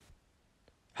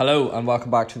Hello and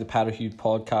welcome back to the Powder Hugh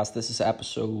podcast. This is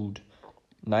episode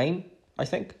 9, I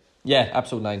think. Yeah,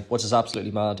 episode 9, which is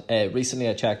absolutely mad. Recently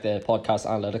I checked the podcast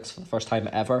analytics for the first time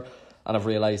ever, and I've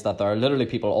realised that there are literally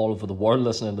people all over the world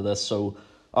listening to this. So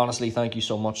honestly, thank you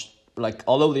so much. Like,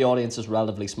 although the audience is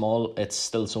relatively small, it's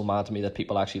still so mad to me that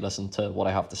people actually listen to what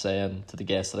I have to say and to the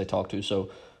guests that I talk to. So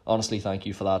honestly, thank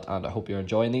you for that, and I hope you're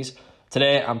enjoying these.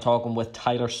 Today I'm talking with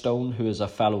Tyler Stone, who is a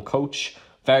fellow coach.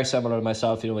 Very similar to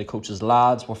myself, he coaches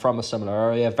lads. We're from a similar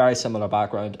area, very similar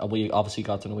background, and we obviously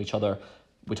got to know each other.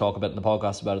 We talk a bit in the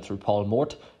podcast about it through Paul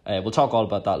Mort. We'll talk all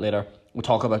about that later. We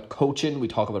talk about coaching, we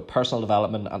talk about personal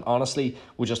development, and honestly,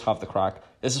 we just have the crack.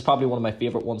 This is probably one of my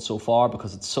favourite ones so far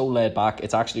because it's so laid back.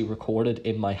 It's actually recorded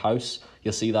in my house.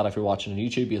 You'll see that if you're watching on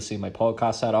YouTube. You'll see my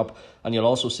podcast set up, and you'll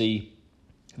also see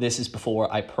this is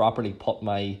before I properly put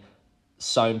my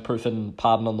soundproofing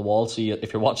padding on the wall. So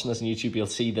if you're watching this on YouTube, you'll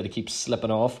see that it keeps slipping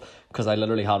off because I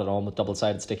literally had it on with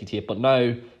double-sided sticky tape, but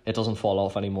now it doesn't fall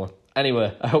off anymore.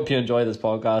 Anyway, I hope you enjoy this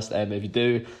podcast, and if you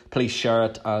do, please share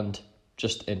it and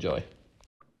just enjoy.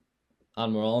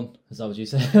 And we're on. Is that what you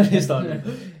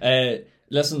said?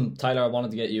 Listen, Tyler, I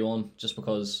wanted to get you on just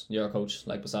because you're a coach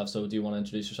like myself, so do you want to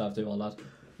introduce yourself, do all that?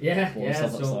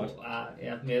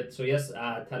 Mate. So yes,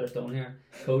 Tyler Stone here,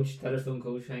 coach, Tyler Stone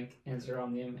coach, I think,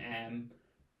 Instagram name.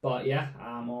 But yeah,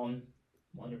 I'm on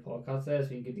your podcast there, so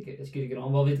it's good to get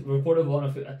on. Well, we recorded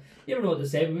one. You never know what to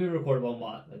say, but we recorded one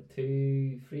like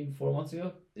 2, 3, 4 months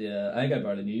ago. Yeah, I think I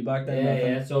barely knew you back then.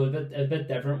 Yeah. So it was a bit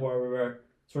different where we were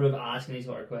sort of asking these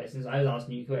sort of questions. I was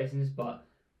asking you questions, but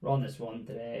we're on this one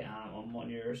today. On one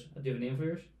of yours. Do you have a name for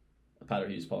yours? Powder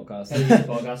Hughes podcast.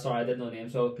 Sorry, I didn't know the name.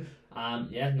 So,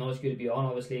 it's good to be on.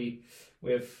 Obviously,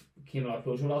 we've came a lot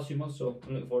closer the last few months, so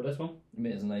I'm looking forward to this one.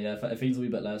 Amazing, yeah. It feels a wee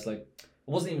bit less like it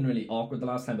wasn't even really awkward the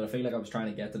last time, but I feel like I was trying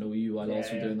to get to know you while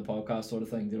also doing the podcast sort of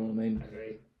thing. Do you know what I mean? I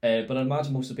agree. But I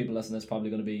imagine most of the people listening is probably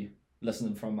going to be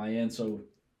listening from my end. So,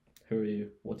 who are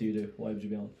you? What do you do? Why would you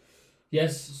be on?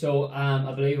 Yes, so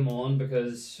I believe I'm on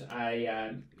because me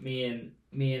and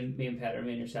Peter,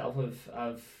 me and yourself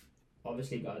have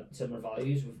obviously got similar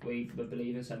values. We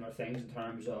believe in similar things in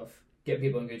terms of getting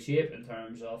people in good shape, in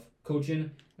terms of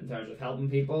coaching, in terms of helping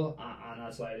people, and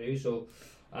that's what I do. So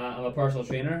I'm a personal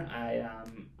trainer.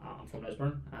 I'm from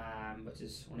Lisburn, which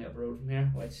is only up the road from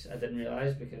here, which I didn't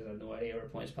realise because I had no idea where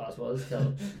Points Pass was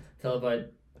till about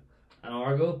an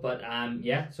hour ago. But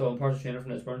so I'm a personal trainer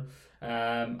from Lisburn.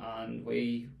 And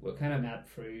we kind of met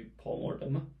through Paul Mort,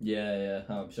 didn't we? Yeah.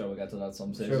 I'm sure we'll get to that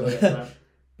some stage. Sure, we'll get to that.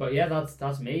 But yeah,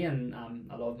 that's me, and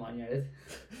I love Man United.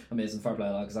 Amazing, fair play,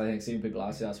 because I think seeing people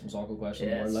ask you that from soccer question.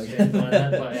 Yeah, like.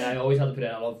 But I always had to put in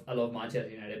I love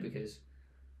Manchester United because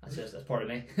that's part of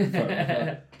me.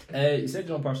 You said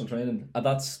you're on personal training, and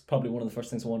that's probably one of the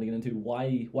first things I wanted to get into. Why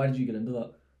did you get into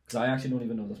that? Because I actually don't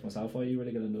even know this myself. Why you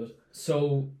really get into it?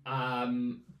 So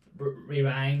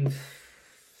rewind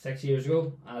 6 years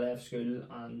ago, I left school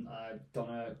and I'd done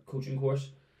a coaching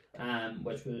course,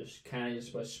 which was kind of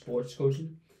just about sports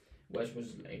coaching, which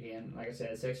was, again, like I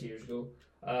said, 6 years ago.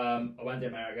 I went to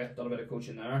America, done a bit of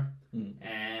coaching there,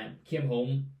 and came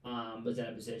home and was in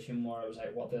a position where I was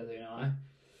like, what do I do now?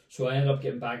 So I ended up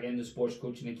getting back into sports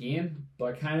coaching again,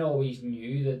 but I kind of always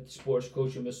knew that sports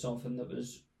coaching was something that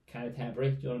was kind of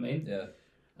temporary, do you know what I mean? Yeah.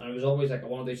 And I was always like, I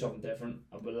want to do something different.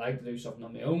 I would like to do something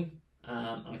on my own.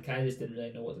 And I kind of just didn't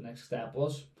really know what the next step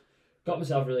was. Got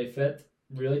myself really fit,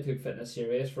 really took fitness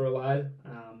serious for a while,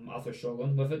 after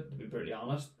struggling with it, to be brutally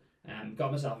honest.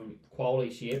 Got myself in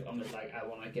quality shape and was like, I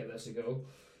want to give this a go.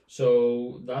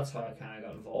 So that's how I kind of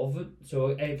got involved with it. So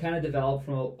it kind of developed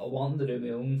from a wanting to do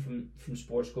my own from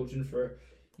sports coaching for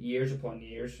years upon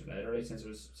years, literally since I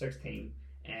was 16.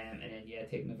 And then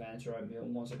taking the venture out of my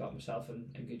own once I got myself in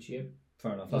good shape.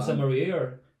 Fair enough. So similar with you,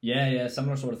 or? Yeah,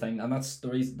 similar sort of thing, and that's the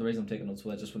reason I'm taking notes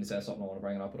with it. Just when you say something, I want to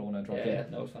bring it up. I don't want to interrupt you. Yeah,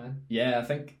 no, it's fine. Yeah, I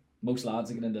think most lads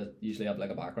that get into usually have like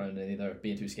a background in either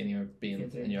being too skinny or being,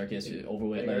 in your case,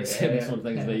 overweight, like sort of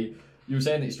things. But you were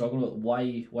saying that you struggled with it.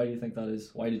 Why do you think that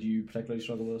is? Why did you particularly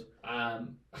struggle with it? I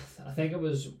think it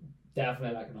was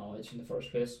definitely lack of knowledge in the first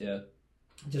place. Yeah.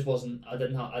 It just wasn't. I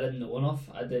didn't know enough.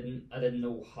 I didn't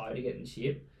know how to get in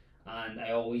shape, and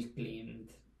I always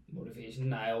blamed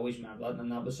motivation. I always remember that,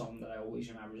 and that was something that I always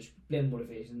remember, just blame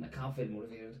motivation. I can't feel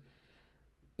motivated.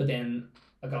 But then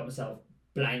I got myself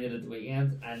blinded at the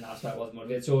weekend, and that's why I wasn't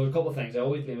motivated. So a couple of things. I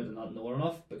always blame it on not knowing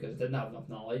enough because I didn't have enough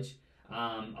knowledge.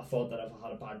 I thought that if I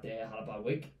had a bad day, I had a bad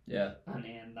week. Yeah. And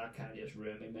then that kind of just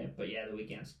ruined me, mate. But yeah, the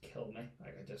weekends killed me.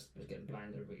 Like, I just was getting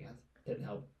blinded every weekend. Didn't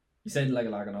help. You said like a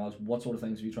lack of knowledge. What sort of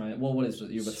things were you trying? Well, what is it?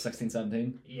 You were 16,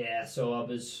 17? Yeah, so I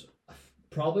was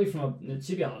probably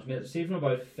to be honest, mate, see from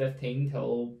about 15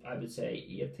 till I would say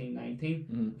 18,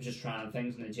 19, I was just trying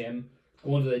things in the gym,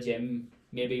 going to the gym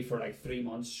maybe for like 3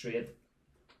 months straight,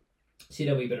 see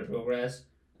a wee bit of progress,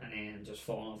 and then just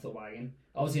falling off the wagon.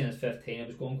 Obviously, when I was 15, it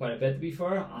was going quite a bit to be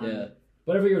fair. And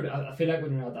whatever I feel like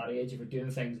when you're at that age, if you're doing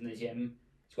things in the gym,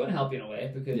 it's going to help you in a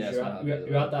way because you're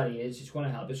at that age. It's going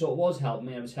to help you. So it was helping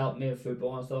me. It was helping me with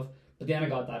football and stuff. But then I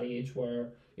got that age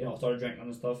where I started drinking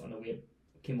and stuff, and the weight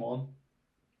came on.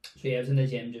 So yeah, I was in the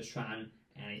gym just trying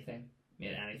anything,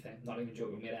 made anything. Not even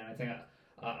joking, made anything.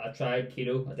 I tried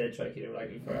keto. I did try keto,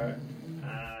 like, to be fair.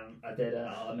 I did.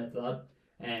 I'll admit to that.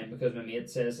 Because my mate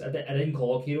says I didn't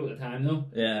call it keto at the time though.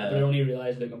 Yeah. But I only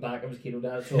realised looking back I was keto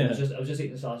diet. So I was just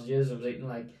eating sausages. I was eating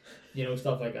like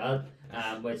stuff like that.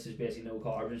 Which is basically no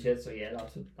carbs and shit. So yeah,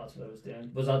 that's what I was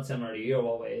doing. Was that similar to you,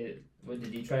 or what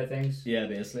did you try things? Yeah,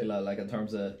 basically like in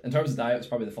terms of diet, it's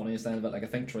probably the funniest thing of it. Like I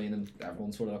think training,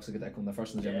 everyone sort of looks like a dick when they're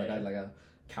first in the gym. Like I had like a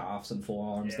calves and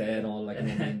forearms there and all, like, you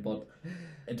know what I mean? But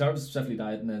in terms of specifically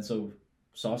dieting, then so.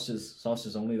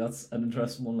 Sausages only. That's an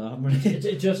interesting one. I haven't really.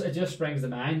 It just springs to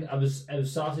mind. It was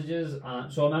sausages.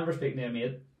 So I remember speaking to a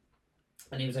mate,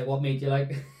 and he was like, "What meat do you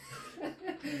like?"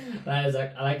 And I was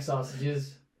like, "I like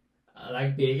sausages. I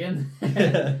like bacon.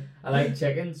 I like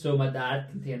chicken." So my dad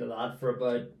contained that for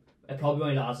about. It probably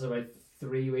only lasted about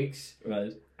 3 weeks.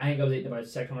 Right. I think I was eating about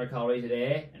 600 calories a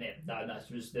day, and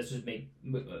this was me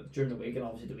during the week, and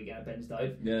obviously the weekend I binged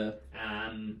out. Yeah.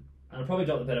 And I probably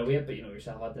dropped a bit of weight, but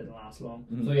yourself, that didn't last long.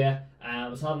 Mm-hmm. So yeah, I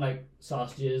was having like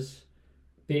sausages,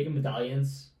 bacon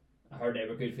medallions. I heard they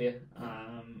were good for you.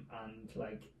 And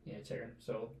like chicken.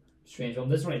 So strange one.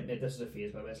 This is a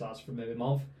phase, but this lasted for maybe a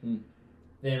month.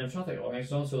 Then I'm trying to think of other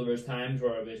things. So there was times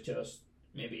where I was just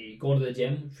maybe going to the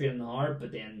gym, training hard,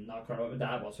 but then not caring about my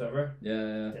dad whatsoever.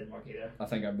 Yeah. Didn't work either. I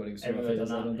think everybody does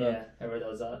that. Yeah,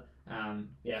 everybody does that.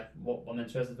 What I'm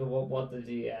interested in. What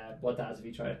dads have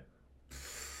you tried?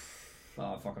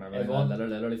 Oh, fucking everything.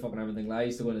 Literally fucking everything. Like, I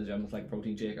used to go to the gym with like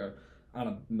protein shaker and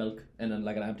a milk and then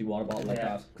like an empty water bottle like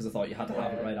that because I thought you had to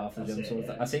have it right after the gym.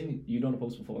 So I seen you done a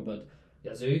post before, but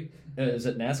Yazoo. Is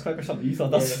it Nesquik or something? You thought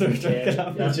that's what they were drinking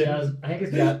after the gym? I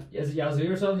think it's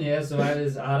Yazoo or something. Yeah. So I had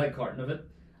a carton of it.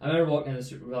 I remember walking in the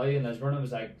Super Value in Lisburn and I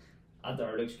was like, that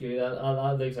there looks good. That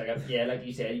looks like like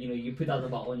you said, you put that in the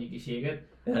bottle and you can shake it.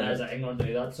 And I was like, I'm gonna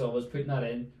do that. So I was putting that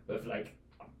in with like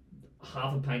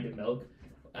half a pint of milk.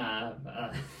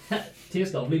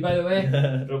 Tastes lovely, by the way,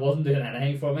 but it wasn't doing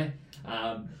anything for me.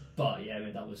 But yeah, I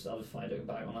mean that was fine looking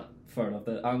back on it. Fair enough.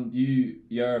 And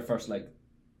your first, like,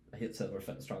 I hate to say the word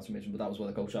fitness transformation, but that was with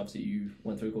a coach. Obviously, you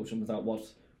went through coaching with that.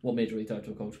 What made you reach out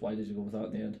to a coach? Why did you go with that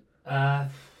in the end?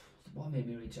 What made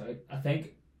me reach out? I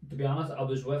think, to be honest, I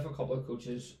was with a couple of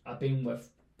coaches. I've been with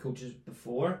coaches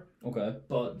before. Okay.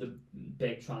 But the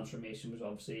big transformation was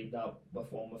obviously that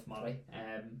with Matty.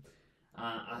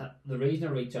 The reason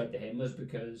I reached out to him was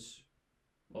because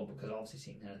obviously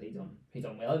seeing that he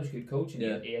done well. He was a good coach,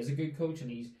 and he is a good coach,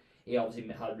 and he obviously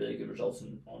had really good results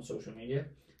on social media.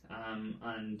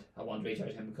 And I wanted to reach out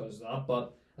to him because of that.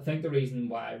 But I think the reason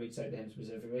why I reached out to him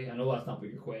specifically, I know that's not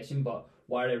your question, but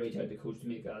why did I reach out to coach to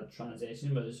make a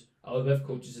transition was I was with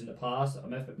coaches in the past. I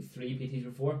met maybe 3 PTs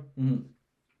before. Mm-hmm.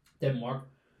 Didn't work.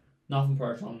 Nothing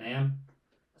personal on them.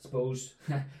 I suppose.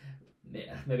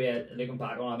 Maybe looking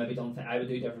back on it, maybe don't think I would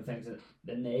do different things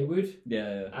than they would.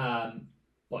 Yeah.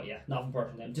 But yeah, nothing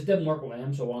personal on them. Just didn't work with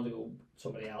them, so I wanted to go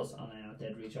somebody else, and then I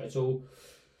did reach out. So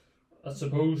I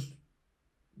suppose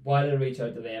why did I reach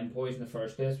out to them boys in the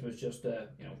first place was just to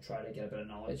try to get a bit of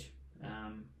knowledge.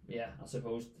 I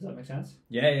suppose, does that make sense?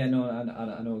 Yeah. No,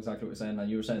 I know exactly what you're saying. And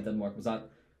you were saying it didn't work. Was that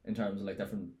in terms of like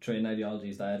different training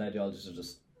ideologies, diet ideologies, or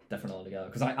just different altogether?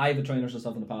 Because I've had trainers and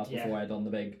stuff in the past before I'd done the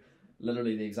big.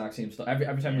 Literally the exact same stuff.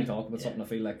 Every time we talk about something, I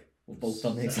feel like we've both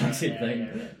done the exact same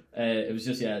thing. It was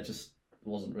just it just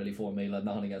wasn't really for me. Like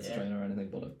nothing against the trainer or anything,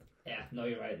 but no,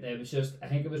 you're right. It was just I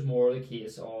think it was more the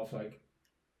case of like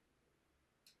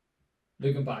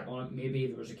looking back on it. Maybe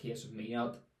there was a case of me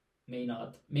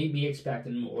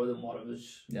expecting more than what it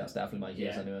was. Yeah, it's definitely my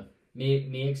case anyway.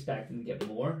 Me expecting to get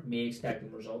more. Me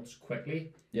expecting results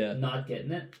quickly. Yeah. Not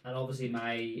getting it, and obviously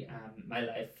my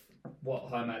life,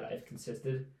 how my life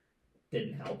consisted.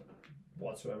 Didn't help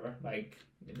whatsoever. Like,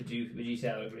 would you say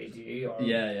I would agree to you? Or?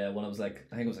 Yeah. When I was like,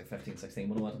 I think it was like 15, 16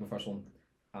 when I went to my first one,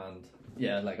 and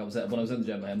like when I was in the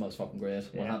gym with him, I was fucking great.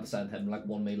 When I had to send him like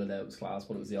one meal a day, it was class.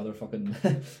 But it was the other fucking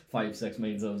 5-6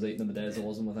 meals I was eating in the days I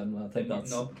wasn't with him. And I think that's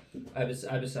no. I was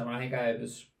similar. I think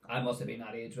I must have been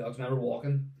that age. Well, because I remember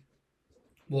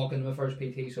walking to my first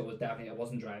PT, so I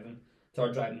wasn't driving.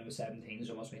 Started driving when I was 17,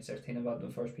 so I must have been 16. I got my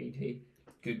first PT.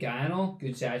 Good guy and all,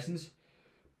 good sessions.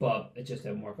 but it just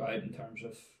didn't work out in terms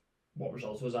of what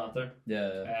results was after.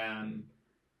 Yeah.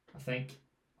 I think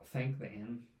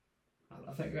then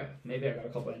I think maybe I got a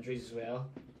couple of injuries as well.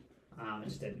 I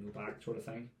just didn't go back, sort of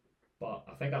thing. But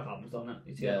I think that happens, doesn't it?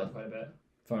 You see that quite a bit.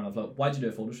 Fair enough. Look, why'd you do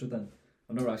a photo shoot then?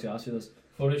 I've never actually asked you this.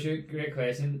 Photo shoot, great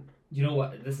question. You know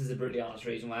what? This is a brutally honest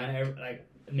reason why. Like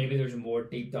maybe there's a more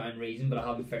deep down reason, but I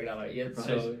haven't figured that out yet. Right.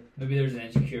 So maybe there's an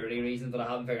insecurity reason, but I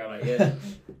haven't figured it out yet.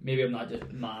 Maybe I'm not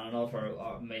just man enough,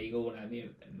 or my ego won't let me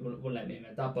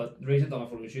admit that. But the reason I've done a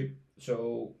photo shoot,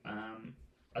 so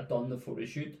I'd done the photo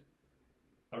shoot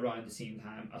around the same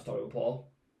time I started with Paul.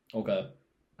 Okay.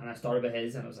 And I started with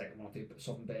his, and I was like, I want to do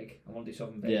something big.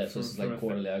 Yeah, so this is like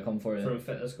quarterly outcome for you. For a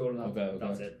fitness goal, and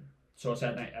that's it. So I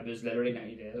said, I was literally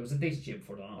 90 days. I was in decent shape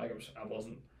before done it. Like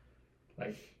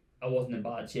I wasn't in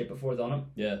bad shape before done it.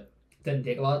 Yeah. Didn't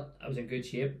take a lot. I was in good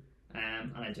shape.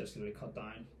 And I just literally cut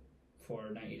down for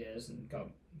 90 days and got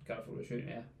a photo shoot.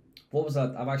 Yeah. What was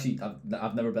that?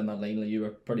 I've never been that lean. Like, you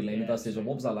were pretty lean at that stage.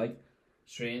 What was that like?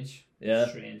 Strange. Yeah.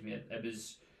 Strange, mate.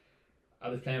 I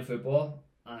was playing football,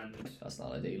 and that's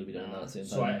not ideal to be doing that at the same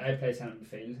time. So I played centre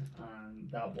midfield,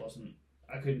 and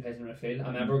I couldn't play centre midfield. I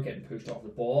remember getting pushed off the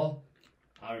ball.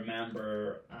 I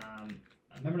remember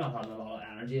not having a lot of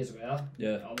energy as well.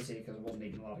 Yeah. Obviously, because I wasn't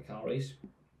eating a lot of calories.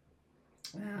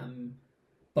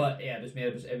 But yeah, it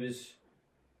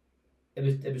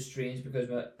was strange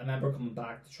because I remember coming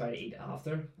back to try to eat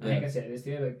after. I think I said this to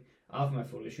you, like after my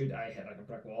photo shoot, I hit like a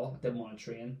brick wall. I didn't want to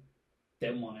train,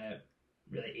 didn't want to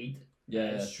really eat. Yeah,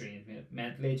 it was strange, mate.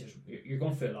 Mentally, just you're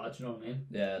going through a lot. You know what I mean?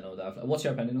 Yeah, no, definitely. What's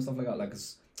your opinion on stuff like that? Like,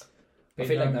 I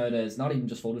feel like nowadays, not even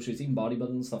just photo shoots, even bodybuilding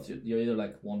and stuff, you're either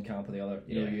like one camp or the other.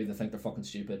 You know, you either think they're fucking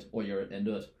stupid or you're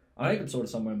into it. I think I'm sort of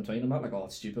somewhere in between. I'm not like, oh,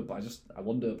 it's stupid, but I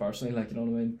wouldn't do it personally. Like, you know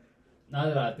what I mean? Now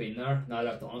that I've been there, now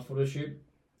that I've done a photo shoot,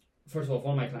 first of all, if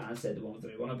one of my clients said they wanted to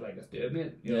do one, I'd be like, let's do it,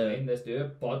 mate. You know what I mean? Let's do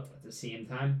it. But at the same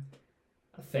time,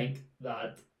 I think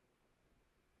that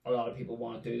a lot of people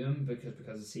want to do them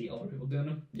because they see other people doing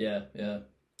them. Yeah. And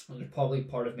there's probably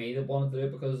part of me that wanted to do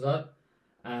it because of that.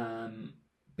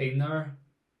 Being there,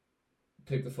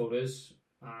 took the photos,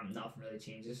 nothing really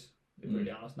changes. To be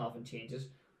really honest, nothing changes.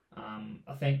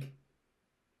 I think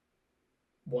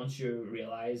once you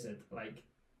realise that, like,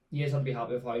 yes, I'll be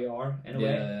happy with how you are in a way.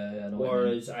 Yeah.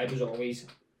 Whereas I was always,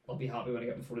 I'll be happy when I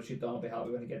get my photo shoot done. I'll be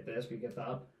happy when I get this, we get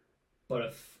that. But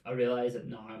if I realise that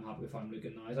now I'm happy with how I'm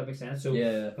looking now, does that make sense? So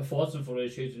the thoughts and photo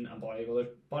shoots and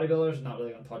bodybuilders, not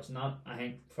really going to touch on that. I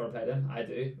think for a play them, I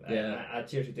do. Yeah. I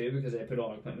seriously do because they put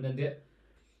all the commitment into it.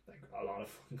 Like a lot of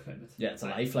fucking commitment. Yeah, it's a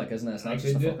life, like, isn't it? It's not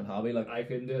just a fucking hobby. Like, I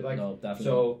couldn't do it. Like, no, definitely.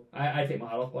 So I take my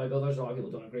hat off bodybuilders. A lot of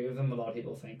people don't agree with them. A lot of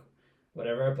people think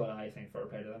whatever, but I think for a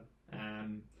play to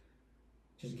them.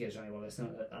 Just in case anyone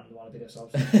listening and want to do this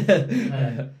up.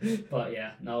 But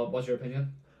yeah, no. What's your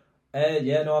opinion?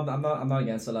 No, I'm not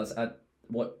against it. Lads.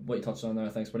 What you touched on there, I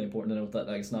think is pretty important to note that,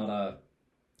 like, it's not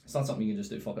something you can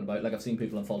just do fucking about. Like, I've seen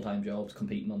people in full-time jobs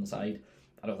competing on the side.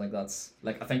 I don't think that's,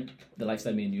 like, I think the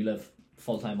lifestyle me and you live,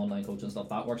 full-time online coaching and stuff,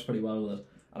 that works pretty well with it.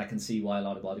 And I can see why a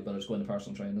lot of bodybuilders go into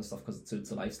personal training and stuff because it suits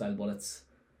the lifestyle, but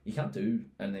you can't do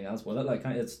anything else with it. Like,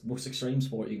 it's the most extreme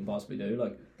sport you can possibly do.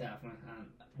 Like, definitely. And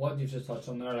what you've just touched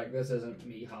on there, like, this isn't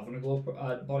me having a go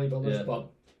at bodybuilders, but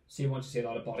see, once you see a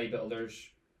lot of bodybuilders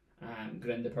get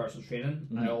into personal training,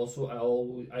 I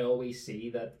always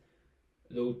see that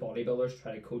those bodybuilders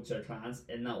try to coach their clients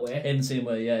in that way. In the same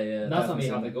way, yeah. And that's not me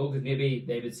having a go, because maybe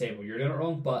they would say, well, you're doing it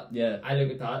wrong, but I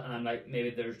look at that and I'm like, maybe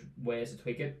there's ways to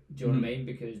tweak it. Do you know what I mean?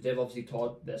 Because they've obviously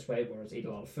taught this way, where it's eat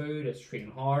a lot of food, it's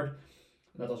training hard,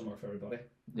 and that doesn't work for everybody.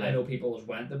 I know people who's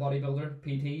went to bodybuilder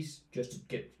PTs just to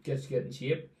get in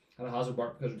shape, and it hasn't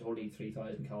worked because they're told to eat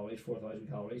 3,000 calories, 4,000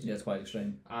 calories. Yeah, it's quite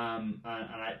extreme. And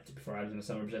I, before I was in a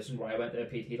similar position where I went to a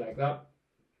PT like that,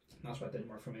 and that's why it didn't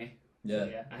work for me. Yeah.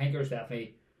 So, I think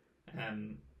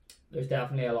there's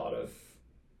definitely a lot of,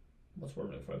 what's the word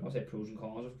I'm looking for? I want to say pros and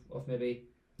cons of maybe.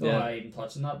 No, I even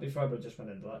touched on that before, but I just went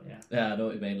into that. Yeah, I know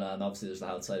what you mean, and obviously there's the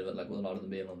health side of it, like with a lot of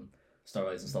them being on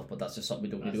steroids and stuff, but that's just something we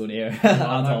don't need to go near.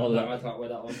 I'm not talk about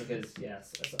that one because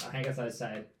I think it's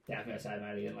definitely outside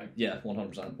my league. Like,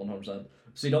 100%.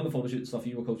 So you done the photo shoot stuff.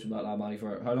 You were coaching that lad Manny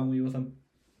for how long were you with him?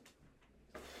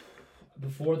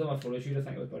 Before the photo shoot, I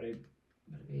think it was about a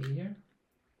year.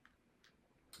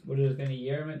 Would it have been a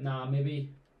year? Nah,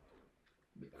 maybe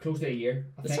close to a year.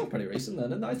 It's not pretty recent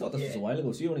then, isn't it? I thought this was a while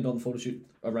ago. So you only done the photo shoot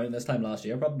around this time last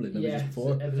year, probably, maybe just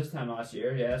before. It was this time last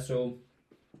year. Yeah, so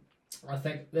I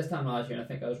think this time last year, I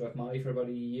think I was with Maddie for about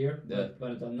a year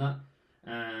when I'd done that.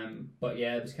 But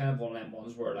yeah, it was kind of one of them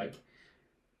ones where, like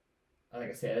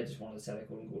I said, I just wanted to set a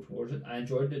goal and go towards it. I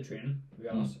enjoyed the training, to be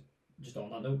honest. Just on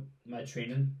that note, my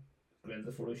training going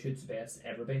into the photo shoots the best it's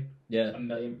ever been. Yeah. A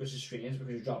million, which is strange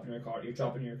because you're dropping your calories,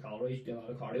 doing a lot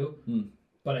of cardio. Mm.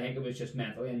 But I think it was just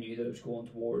mentally, I knew that it was going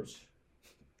towards.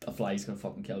 A fly's gonna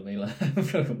fucking kill me, like,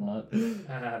 come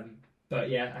on. But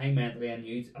yeah, I think mentally I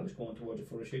knew I was going towards a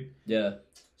photo shoot. Yeah.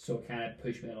 So it kind of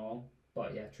pushed me along.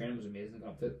 But yeah, training was amazing. Got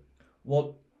up to it.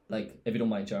 What, like, if you don't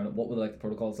mind sharing it, what were like the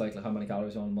protocols like how many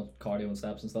calories on, what cardio and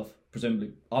steps and stuff?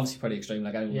 Presumably, obviously pretty extreme.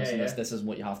 Like, anyone listening to this isn't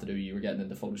what you have to do. You were getting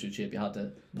into photo shoot shape. You had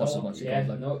to push as much as you could.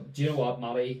 Like. No, do you know what?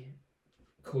 Maddie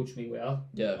coached me well.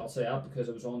 Yeah. I'll say that because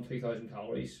it was on 3,000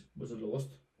 calories was the lowest.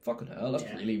 Fucking hell, that's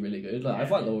really, really good. Like,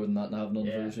 I've went lower than that and I haven't done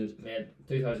photo shoots. Yeah,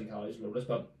 2,000 calories lowest,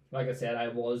 but like I said, I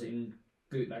was in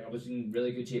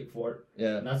really good shape for it.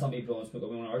 Yeah. And that's not me blowing smoke up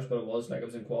my own arse, but it was like I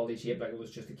was in quality shape. Like it was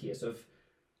just a case of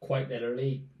quite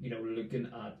literally, looking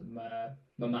at my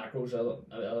macros a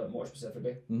little bit more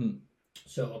specifically. Mm-hmm.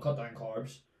 So I cut down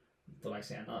carbs. Don't like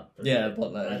saying that. Yeah,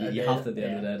 but like, you have to at the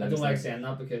end of the day. I don't like saying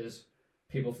that because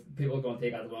people are going to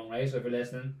take that the wrong way. So if you're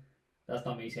listening, that's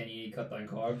not me saying you need to cut down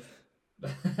carbs.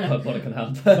 but it can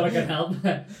help. But it can help.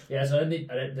 Yeah, so I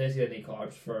didn't need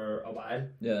carbs for a while.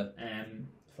 Yeah.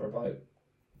 For about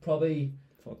probably.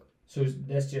 So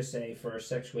let's just say for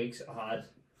 6 weeks I had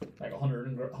like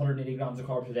 180 grams of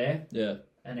carbs a day. Yeah.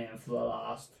 And then for the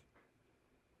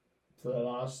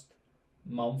last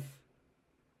month,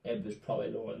 it was probably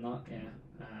lower than that. Yeah.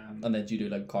 And then do you do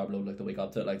like carb load like the week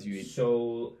up to it? Like do you eat?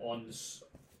 So on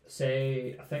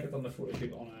say I think I done the photo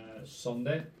shoot on a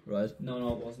Sunday. Right.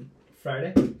 No, it wasn't.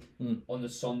 Friday. Mm. On the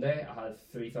Sunday, I had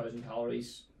 3,000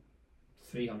 calories,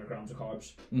 300 grams of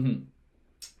carbs. Mm-hmm.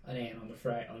 And then on the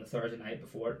Thursday night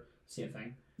before, same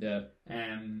thing. Yeah.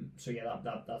 So yeah,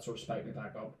 that sort of spiked me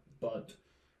back up. But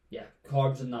yeah,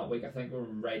 carbs in that week I think were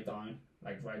right down.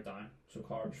 So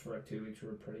carbs for like 2 weeks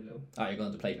were pretty low. You're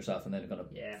going to plate yourself and then you're going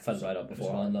to fill right up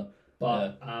beforehand.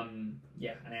 But and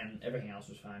then everything else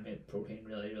was fine. Made protein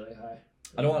really, really high.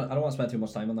 I don't want to spend too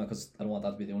much time on that because I don't want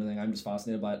that to be the only thing. I'm just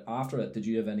fascinated by it. After it, did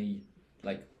you have any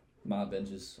like mad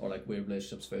binges or like weird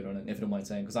relationships, food or anything? If you don't mind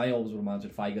saying, because I always would imagine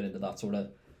if I got into that sort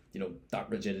of, that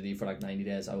rigidity for like 90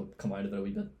 days, I would come out of it a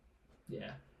wee bit.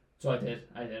 Yeah, so I did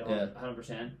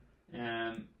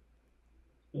 100%.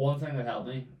 One thing that helped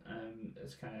me,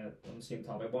 it's kind of on the same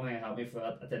topic. One thing that helped me for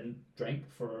that, I didn't drink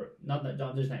for not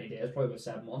just 90 days, probably about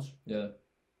 7 months. Yeah.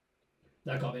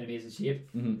 That got me in amazing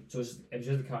shape. Mm-hmm. So it was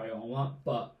just to carry on with that.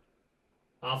 But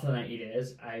after the 90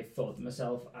 days, I thought to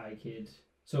myself, I could.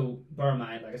 So bear in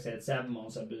mind, like I said, 7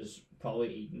 months I was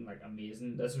probably eating like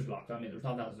amazing. This was lockdown. I mean, there was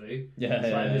nothing else to do. So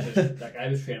I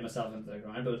was training myself into the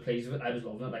ground, but I was pleased with it. I was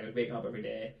loving it. Like I was waking up every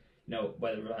day,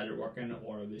 whether I was working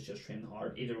or I was just training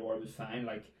hard. Either or was fine.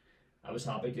 Like I was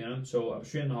happy doing it. So I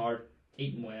was training hard,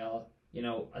 eating well.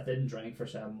 I didn't drink for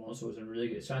 7 months, so it was a really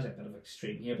good. It sounds like a bit of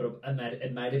extreme here, but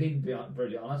it might have been,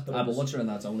 brutally honest. But once you're in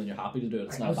that zone and you're happy to do it,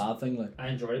 it's not a bad thing. Like I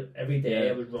enjoyed it every day.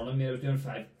 I was running. I was doing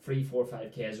 3, 4,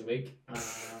 5Ks a week.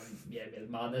 It was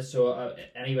madness. So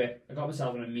anyway, I got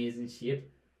myself in amazing shape,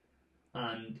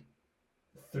 and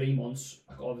 3 months.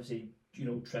 I obviously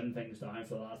trimmed things down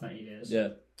for the last 90 days.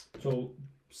 Yeah. So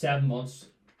 7 months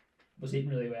was eating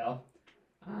really well.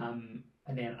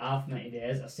 And then after 90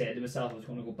 days, I said to myself I was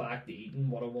going to go back to eating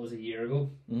what I was a year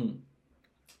ago. Mm-hmm.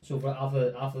 So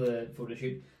after the photo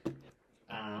shoot,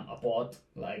 I bought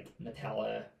like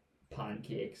Nutella,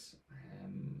 pancakes,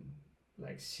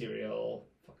 like cereal,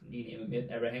 fucking you name it, mate,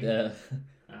 everything. Yeah.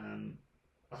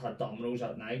 I had Domino's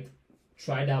at night.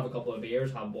 Tried to have a couple of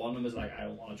beers, had one, and was like, I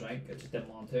don't want to drink. I just didn't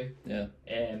want to. Yeah.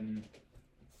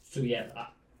 So yeah,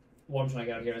 what I'm trying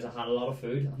to get out here is I had a lot of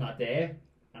food on that day,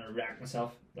 and I wrecked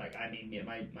myself. Like, I mean,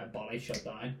 my body shut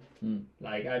down. Mm.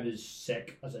 Like, I was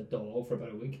sick as a dog for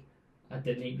about a week. I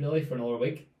didn't eat really for another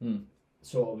week. Mm.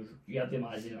 So you have to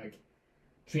imagine, like,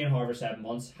 train hard for 7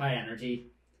 months, high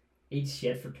energy, eat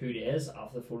shit for 2 days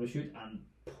after the photo shoot, and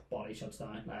body shuts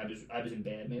down. Like, I was in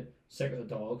bed, mate, sick as a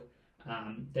dog.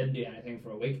 Didn't do anything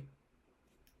for a week.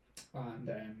 And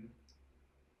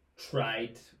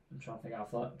tried to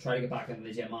get back into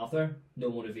the gym after. No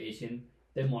motivation.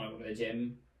 Didn't want to go to the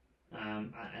gym.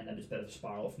 And it was a bit of a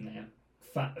spiral from there.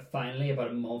 Finally,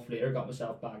 about a month later, got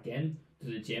myself back in to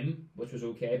the gym, which was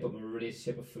okay, but my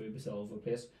relationship with food was still all over the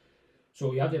place.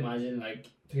 So you have to imagine,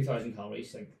 like, 2,000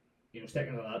 calories, like,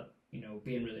 sticking to that,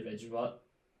 being really rigid with it.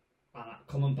 And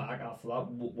coming back after that,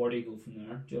 where do you go from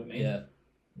there? Do you know what I mean? Yeah.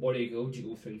 Where do you go? Do you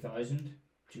go 3,000?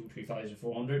 Do you go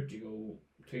 3,400? Do you go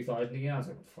 2,000 again? I was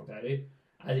like, what the fuck do I do?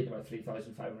 I eat about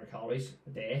 3,500 calories a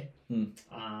day. And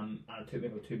it took me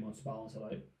about 2 months to balance it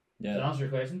out. Yeah. Does that answer your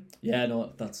question? Yeah,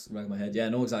 no, that's right in my head. Yeah, I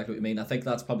know exactly what you mean. I think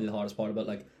that's probably the hardest part about,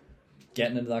 like,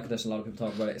 getting into that condition. A lot of people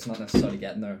talk about it. It's not necessarily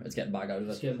getting there. It's getting back out of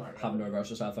It's it. getting back Having to reverse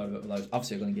yourself out of it without.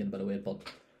 Obviously, you're going to gain a bit of weight, but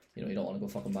you know you don't want to go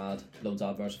fucking mad. Loads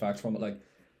of adverse effects from it. Like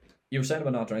you were saying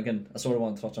about not drinking. I sort of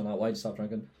want to touch on that. Why'd you stop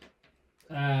drinking?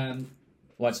 Why'd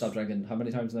you stop drinking? How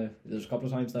many times now? There's a couple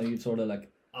of times now. You've sort of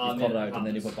like you've cut it out and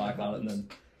then you put back on it and then.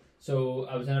 So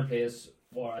I was in a place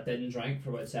where I didn't drink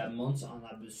for about 7 months, and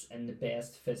I was in the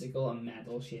best physical and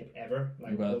mental shape ever,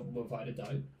 like without a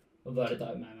doubt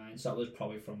in my mind. So that was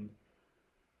probably from,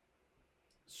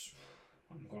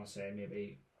 I'm gonna say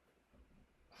maybe,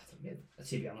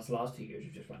 to be honest, the last 2 years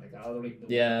have just went like that. I don't even know.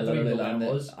 Yeah, I don't even literally. know when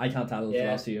it was. I can't tell the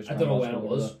last 2 years. I don't know when it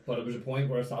was, but it was a point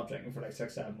where I stopped drinking for like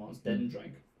 6-7 months. Didn't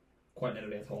drink, quite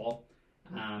literally at all.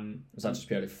 Was that just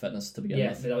purely for fitness to begin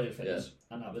with? Yeah, that was just fitness,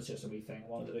 and that was just a wee thing I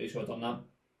wanted to do. So I done that.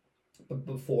 But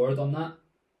before I done that,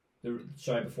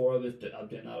 before I was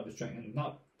doing that, I was drinking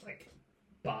not like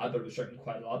bad, but I was drinking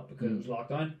quite a lot because it was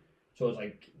lockdown. So I was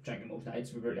like drinking most nights,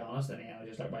 to be brutally honest. And then I was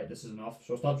just like, right, this is enough.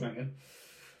 So I stopped drinking.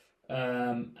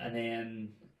 And then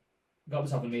got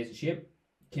myself in amazing shape.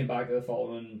 Came back the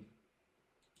following.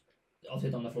 Obviously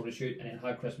done the photo shoot, and then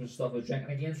had Christmas and stuff. I was drinking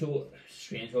again. So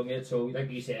strange for me. So like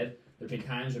you said, there's been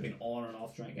times I've been on and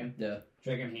off drinking. Yeah.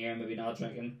 Drinking here, maybe not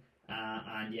drinking.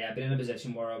 And yeah, I've been in a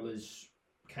position where I was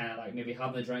kind of like maybe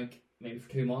having a drink maybe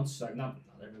for 2 months, like not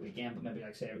every weekend, but maybe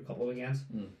like say a couple of weekends,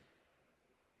 and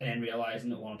then realising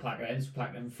that I want to pack it in, so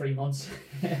pack it in for 3 months,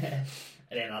 and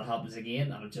then that happens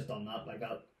again, and I've just done that like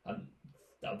that.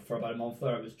 For about a month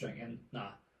there, I was drinking.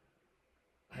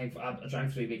 I think I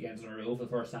drank 3 weekends in a row for the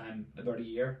first time about a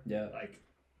year. Yeah. Like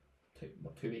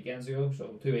 2 weekends ago.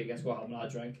 So 2 weekends ago, I haven't had a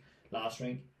drink. Last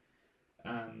drink.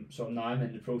 So now I'm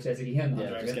in the process again.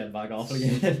 Just getting back off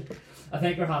again. I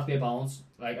think there has to be a balance.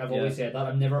 Like I've always said that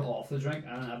I'm never off the drink,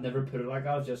 and I've never put it like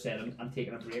that. I've just said I'm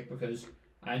taking a break because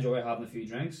I enjoy having a few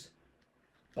drinks,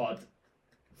 but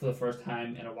for the first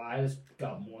time in a while, it's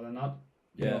got more than that.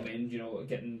 You know what I mean? You know,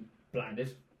 getting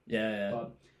blinded. Yeah.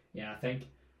 But yeah, I think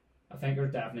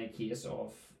there's definitely a case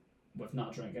of with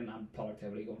not drinking and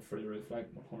productivity going through the roof,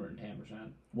 like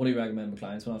 110%. What do you recommend with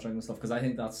clients for not drinking stuff? Because I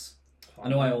think that's. I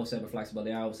know I always say with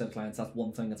flexibility, I always say to clients that's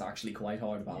one thing that's actually quite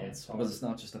hard to balance because it's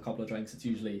not just a couple of drinks, it's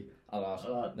usually a lot.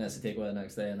 And it's to take away the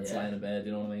next day and it's lying in bed,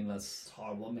 you know what I mean? It's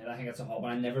horrible, mate. I think it's a hard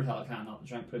one. I never tell a client not to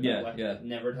drink, put it that way. Yeah.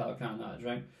 Never tell a client not to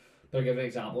drink. But I'll give an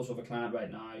example. So of a client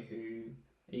right now who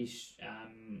he's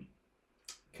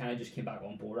kind of just came back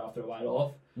on board after a while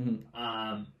off.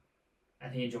 And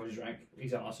he enjoys a drink.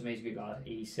 He's awesome, he's a good lad.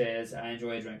 He says, I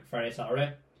enjoy a drink Friday,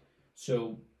 Saturday.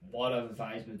 So what I've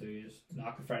advised him to do is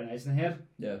knock the Friday nights in the head.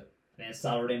 Yeah. And then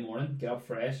Saturday morning, get up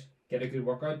fresh, get a good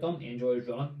workout done. He enjoys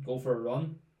running, go for a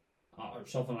run, or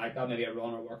something like that. Maybe a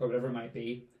run or workout, whatever it might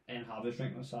be, and have a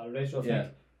drink on Saturday. So I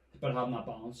think it's about having that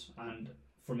balance. And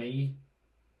for me,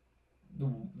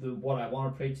 the what I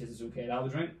want to preach is it's okay to have a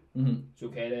drink. It's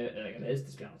okay to like it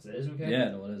is. To be honest, it is okay. Yeah,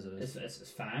 no, it is.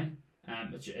 It's fine.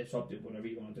 It's up to whatever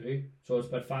you want to do. So it's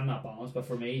about finding that balance. But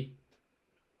for me,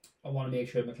 I want to make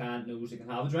sure my client knows they can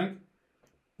have a drink,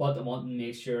 but I want to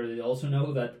make sure they also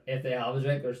know that if they have a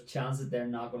drink, there's a chance that they're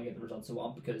not going to get the results they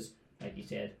want because, like you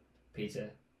said,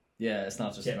 pizza. Yeah, it's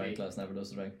not just a drink. Let's never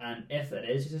does the drink. And if it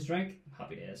is just a drink,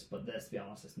 happy days. But this, to be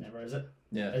honest, it's never, is it?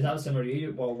 Yeah. Is that similar to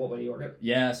you? Well, what way do you work it?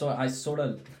 Yeah, so I sort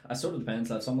of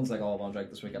depends. Like someone's like, oh, I want to drink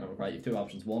this weekend. I'm right. You have two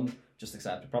options. One, just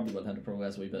accept it. Probably will tend to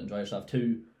progress a wee bit. Enjoy yourself.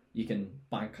 Two, you can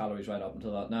bank calories right up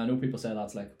until that. Now I know people say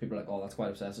that's like people are like, oh, that's quite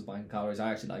obsessive banking calories. I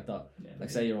actually like that. Yeah, like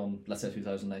say you're on, let's say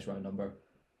 2,000, nice round number,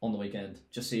 on the weekend,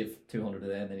 just save 200 a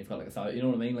day, and then you've got like 1,000. You know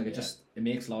what I mean? Like it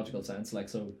makes logical sense. Like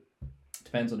so,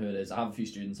 depends on who it is. I have a few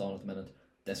students on at the minute.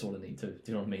 They sort of need to. Do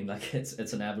you know what I mean? Like it's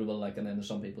inevitable. Like and then there's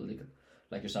some people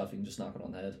like yourself, you can just knock it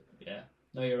on the head. Yeah.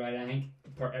 No, you're right. I think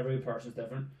every person's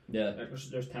different. Yeah. Like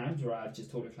there's times where I've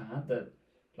just told a client that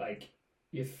like.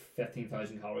 You have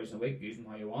 15,000 calories in a week, use them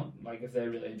how you want. Like if they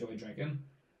really enjoy drinking,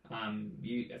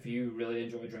 if you really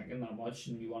enjoy drinking that much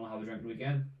and you want to have a drink the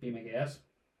weekend, be my guest.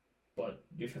 But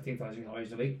you have 15,000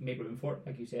 calories in a week, make room for it.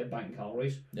 Like you said, banking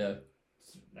calories. Yeah.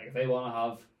 Like if they want to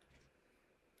have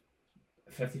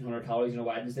 1,500 calories on a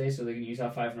Wednesday, so they can use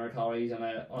that 500 calories on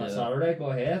a Saturday,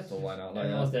 go ahead. So why not?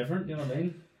 Everyone's different. You know what I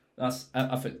mean? That's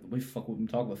we've been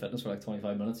talking about fitness for like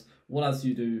 25 minutes. What else do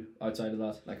you do outside of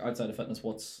that? Like outside of fitness,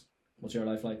 What's your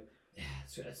life like? Yeah,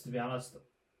 it's to be honest,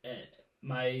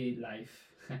 my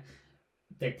life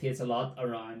dictates a lot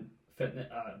around fitness,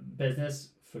 business,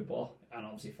 football, and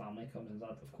obviously family comes into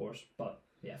that, of course. But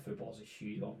yeah, football's a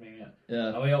huge one for me. Yeah.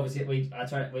 And we obviously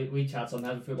we chat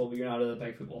sometimes with football, but you're not a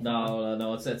big football fan.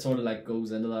 No. It sort of like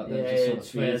goes into that. Yeah,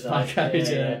 just sort of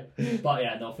yeah. But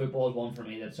yeah, no, football is one for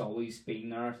me that's always been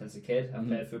there since a kid. I've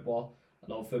played football.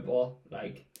 I love football.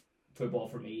 Like football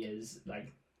for me is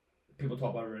like, people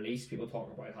talk about release, people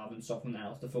talk about having something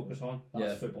else to focus on.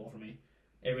 That's football for me.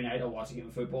 Every night I watch a game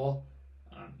of football.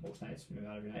 Most nights, maybe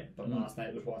not every night, but last night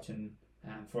I was watching.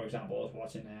 For example, I was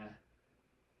watching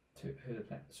who they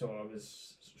playing. So I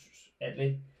was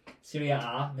Italy, Serie A.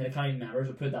 I mean, I can't even remember.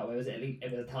 So put it that way, it was Italy.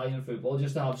 It was Italian football,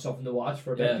 just to have something to watch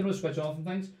for a bit. You know, switch off and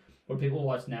things. Where people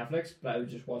watch Netflix, but I would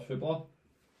just watch football.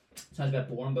 Sounds a bit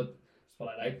boring, but it's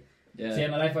what I like. Yeah. See,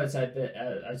 my life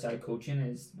outside coaching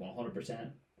is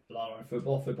 100% a lot around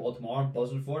football. Football tomorrow, I'm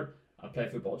buzzing for it. I play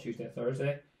football Tuesday,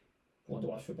 Thursday. Going to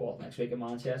watch football next week in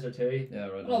Manchester too. Yeah,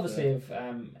 right. And obviously, I've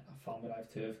family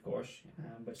life too, of course,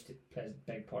 which plays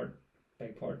a big part.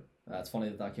 It's funny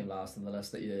that came last on the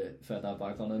list that you fed that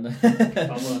back on.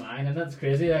 Family line, and that's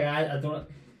crazy. Like I don't.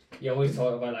 You always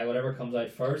talk about like whatever comes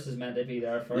out first is meant to be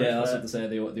there first. Yeah, that's what they say.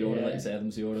 The order that you say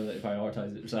them's the order that you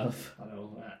prioritise it yourself. I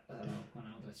know,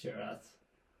 but sure, I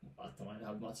don't really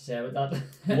have much to say about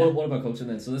that. What about coaching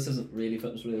then? So this isn't really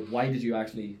fitness related. Why did you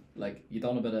actually, like, you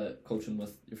done a bit of coaching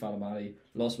with your fellow Matty,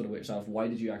 lost a bit of weight yourself? Why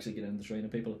did you actually get into training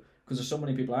people? Because there's so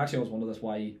many people. I actually always wonder this.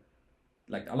 Why,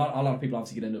 like a lot of people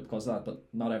obviously get into it because of that, but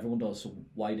not everyone does. So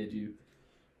why did you?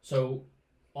 So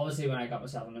obviously, when I got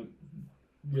myself in a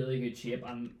really good shape,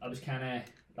 and I was kind of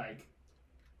like,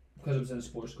 because I was in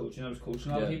sports coaching, I was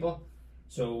coaching a lot of people.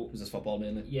 So was this football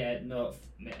mainly? Yeah, no,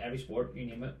 every sport, you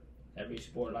name it. Every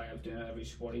sport, like I was doing every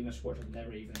sport, even a sport I've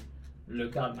never even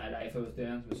looked at in my life I was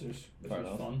doing, which was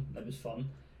fun. It was fun.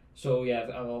 So yeah,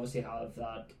 I've obviously have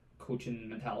that coaching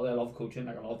mentality. I love coaching,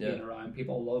 like I love being around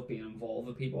people, I love being involved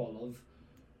with people, I love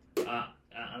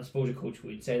and I suppose a coach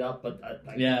would say that, but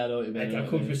I know what you mean. Like a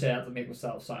coach would say that to make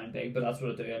myself sound big, but that's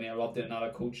what I do. I mean, I love doing that. I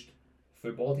coached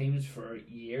football teams for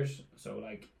years, so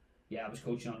like, yeah, I was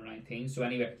coaching under 19. So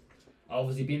anyway,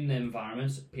 obviously being in the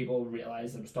environments, people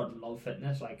realised I'm starting to love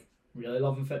fitness, like really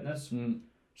loving fitness.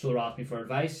 So they asked me for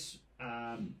advice.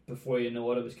 Before you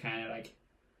know it, it was kind of like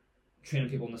training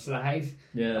people on the slide.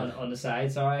 On the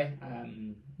side, sorry.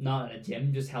 Not in a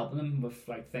gym, just helping them with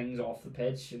like things off the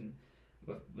pitch, and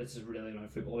which is really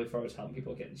around football. Before I was helping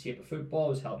people get in shape of football, I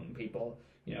was helping people,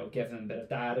 you know, giving them a bit of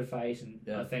diet advice and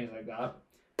things like that.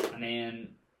 And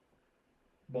then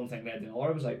one thing led to another.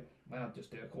 I was like, well, I'll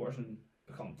just do a course and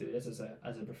do this as a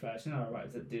profession, or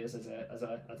do this as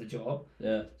a job.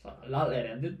 Yeah. So a lot led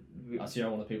into it. So you're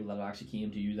one of the people that actually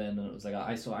came to you then, and it was like,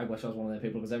 I wish I was one of the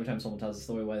people, because every time someone tells a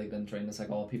story why they've been trained, it's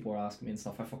like, oh, people were asking me and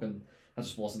stuff. That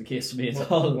just wasn't the case for me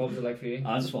at all. What was it like for you?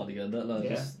 I just wanted to get into it. Like,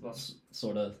 just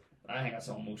sort of. I think it's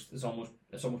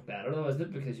almost better though, isn't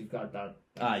it? Because you've got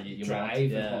that you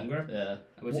drive and hunger,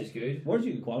 which is good. Where did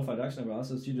you get qualified? Actually, never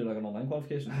asked. Did you do like an online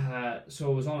qualification?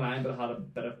 So it was online, but I had a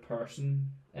bit of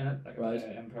person in it, like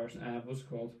in person. What's it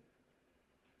called?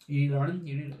 Uni Learning.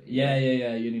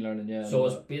 Uni Learning. Yeah. So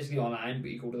it's basically online, but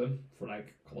you go to them for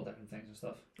like a couple of different things and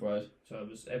stuff. Right. So it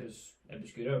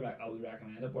was good. I would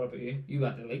recommend it. What about you? You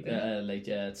went to Elite then? Yeah, Elite.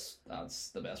 Yeah, that's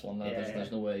the best one.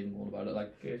 There's no way even going about it.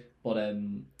 Like, good. But I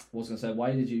was gonna say, why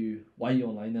are you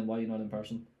online then? Why are you not in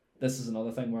person? This is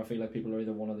another thing where I feel like people are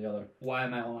either one or the other. Why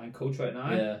am I online coach right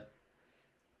now? Yeah.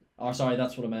 Oh, sorry,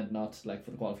 that's what I meant. Not like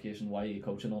for the qualification. Why are you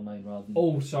coaching online rather than?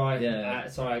 Oh, sorry. Yeah.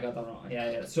 Sorry, I got that wrong.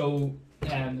 Yeah. So,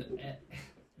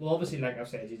 well, obviously, like I've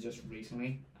said, you just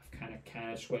recently, I've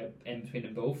kind of swept in between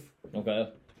them both. Okay.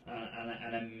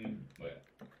 And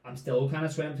I'm still kind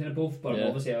of sweating between them both, but I'm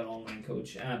obviously an online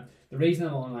coach. The reason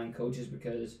I'm an online coach is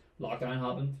because lockdown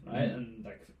happened, right? And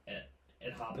like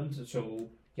it happened, so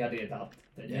you had to adapt.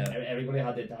 Everybody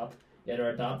had to adapt. You either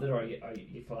adapted or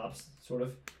you collapsed, sort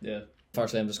of. Yeah.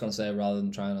 Firstly, I'm just going to say, rather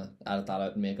than trying to edit that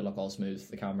out and make it look all smooth,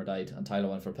 the camera died and Tyler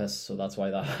went for a piss, so that's why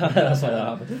that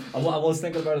happened. I was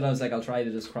thinking about it, and I was like, I'll try to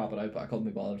just crop it out, but I couldn't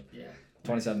be bothered. Yeah.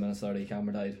 27 minutes 30,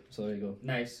 camera died, so there you go.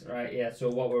 Nice, right, yeah, so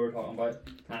what we were talking about,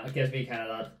 it gives me kind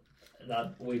of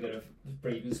that wee bit of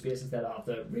breathing space instead of have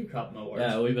to recrop my words.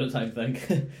 Yeah, a wee bit of time to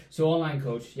think. So online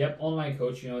coach, you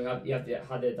know, you had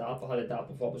to adapt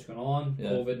with what was going on,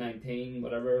 COVID-19,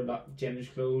 whatever,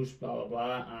 gyms closed, blah blah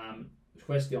blah.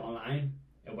 Switched to online.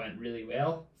 It went really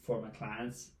well for my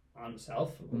clients and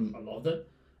myself. I loved it.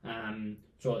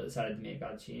 So I decided to make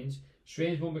that change.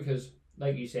 Strange one, because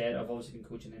like you said, I've obviously been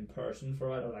coaching in person for a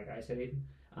while, or like I said even,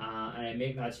 and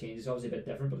making that change is obviously a bit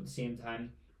different, but at the same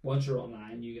time, once you're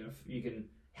online, you can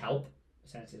help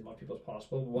essentially as much people as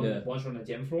possible. Once you're on a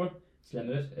gym floor, it's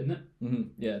limited, isn't it?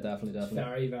 Yeah, definitely. It's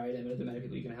very, very limited the amount of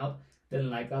people you can help.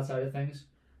 Didn't like that side of things,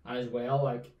 and as well,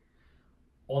 like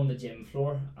on the gym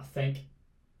floor, I think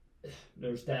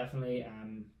there's definitely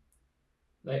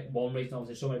like one reason,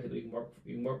 obviously so many people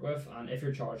you can work with, and if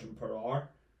you're charging per hour,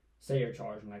 say you're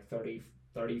charging like 30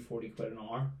 30-40 quid an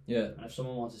hour. Yeah. And if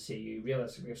someone wants to see you,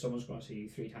 realistically, if someone's going to see you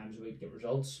 3 times a week to get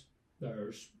results,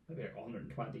 there's maybe like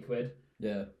 120 quid.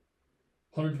 Yeah.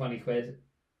 120 quid.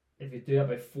 If you do it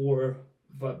by 4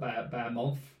 by a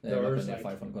month, Yeah, there's like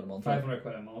like 500 quid a month. 500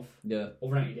 quid a month. Yeah.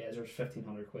 Over 90 days, there's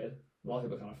 1,500 quid. A lot of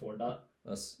people can't afford that.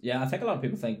 I think a lot of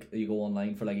people think you go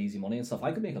online for like easy money and stuff.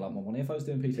 I could make a lot more money if I was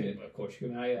doing PT. Of course, you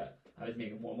can. I was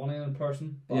making more money in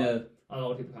person, but Yeah. a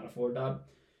lot of people can't afford that.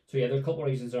 So yeah, there's a couple of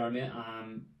reasons there, mate.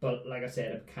 But like I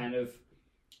said, I'm kind of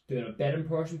doing a bit in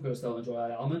person because I still enjoy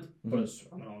that element. But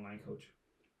I'm an online coach.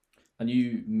 And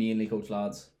you mainly coach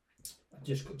lads?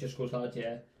 Just coach lads,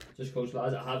 yeah. Just coach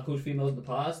lads. I have coached females in the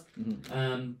past.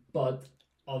 But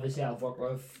obviously I've worked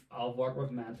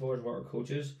with mentors, worked with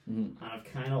coaches, and I've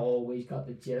kind of always got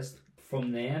the gist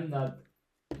from them that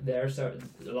there's a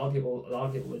lot of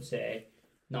people would say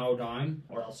narrow down,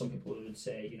 or else some people would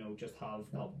say, you know, just have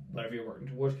not whatever you're working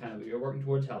towards, kind of what you're working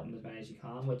towards, help them as many as you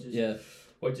can, which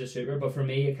is super. But for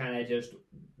me, it kind of just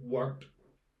worked.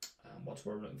 What's the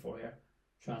word I'm looking for here?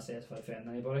 Trying to say this without offending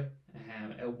anybody.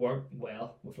 It worked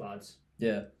well with lads.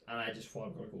 Yeah. And I just thought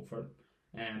I'd gotta go for it.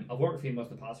 I've worked with females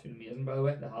in the past, been amazing, by the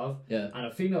way. They have. Yeah. And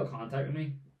if a female contacted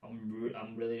me,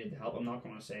 I'm really need to help. I'm not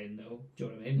gonna say no. Do you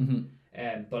know what I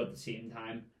mean? But at the same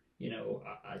time, you know,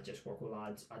 I just work with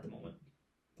lads at the moment.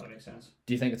 That makes sense.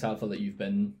 Do you think it's helpful that you've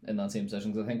been in that same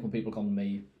position? Because I think when people come to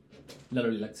me,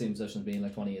 literally like the same position as being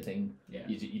like 2018,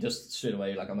 you just straight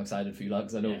away like, I'm excited for you,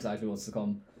 because I know exactly what's to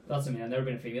come. That's what I mean. I've never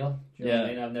been a female. Do you know what I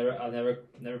mean? I've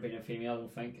never been a female, I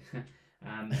don't think.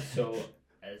 So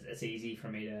it's easy for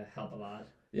me to help a lad.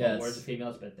 Yeah. Whereas a female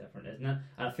is a bit different, isn't it?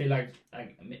 And I feel like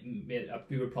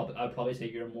I'd probably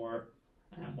say you're more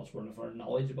what's the word for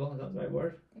knowledgeable? Is that the right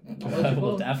word?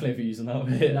 Well, definitely if you're using that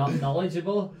way. Not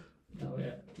knowledgeable. No,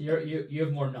 yeah. You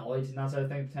have more knowledge in that sort of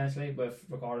thing potentially with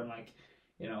regarding like,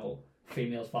 you know,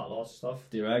 females fat loss stuff.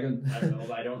 Do you reckon? I don't know,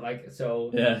 but I don't like it.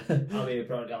 So yeah. I'll be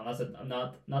brutally honest. I'm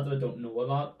not that I don't know a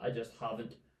lot. I just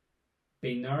haven't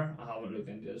been there. I haven't looked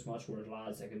into it as much. Whereas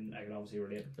lads, I can obviously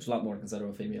relate. There's a lot more to consider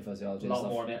with female physiology. A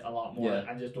lot more. Yeah.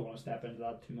 I just don't want to step into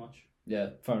that too much.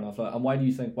 Yeah, fair enough. And why do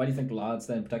you think lads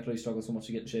then particularly struggle so much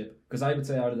to get in shape? Because I would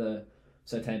say out of the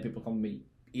 10 people come to me,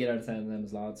 8 out of 10 of them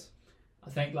is lads. I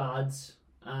think lads.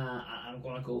 I'm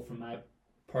gonna go from my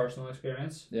personal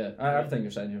experience. Yeah, everything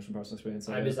you're saying here is from personal experience.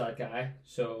 I was that guy,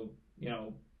 so you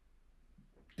know,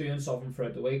 doing something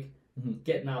throughout the week,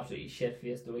 getting absolutely shit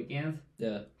faced the weekend,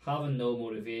 having no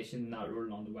motivation, not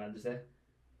rolling on the Wednesday.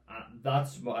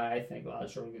 That's why I think lads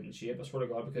struggle getting in shape. I swear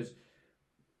to God, because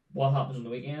what happens on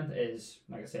the weekend is,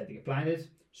 like I said, they get blinded.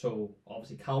 So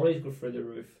obviously calories go through the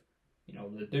roof. You know,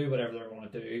 they do whatever they're going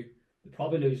to do. They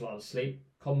probably lose a lot of sleep.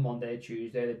 Come Monday,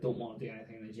 Tuesday, they don't want to do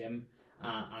anything in the gym,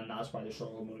 and that's why they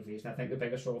struggle with motivation. I think the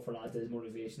biggest struggle for lads is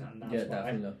motivation, and that's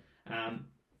why. Definitely.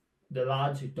 The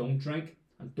lads who don't drink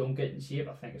and don't get in shape,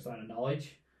 I think it's down to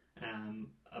knowledge.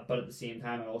 But at the same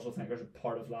time, I also think there's a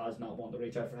part of lads not wanting to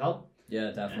reach out for help. Yeah,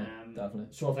 definitely.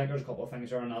 So I think there's a couple of things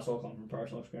there, and that's all come from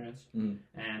personal experience.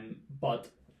 But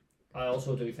I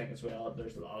also do think as well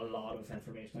there's a lot of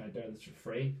information out there that's for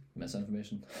free.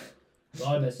 Misinformation. A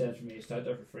lot of misinformation out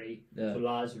there for free. Yeah. So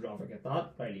lads would rather get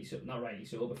that, rightly so, not rightly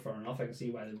so, but fair enough. I can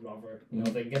see why they'd rather, you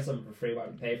know, they can get something for free, why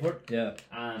they pay for it. Yeah.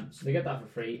 So they get that for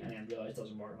free, and then realise it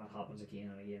doesn't work, and that happens again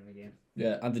and again and again.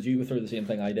 Yeah, and did you go through the same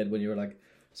thing I did when you were like,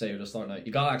 say you're just starting out?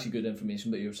 You got actually good information,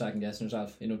 but you were second guessing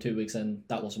yourself. You know, 2 weeks in,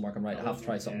 that wasn't working right. I have to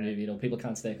try something new. You know, people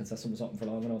can't stay consistent with something for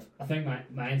long enough. I think my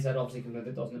mindset obviously comes with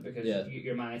it, doesn't it? Because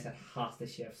your mindset has to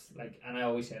shift. Like, and I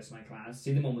always say this to my clients: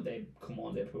 see, the moment they come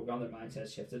on to a program, their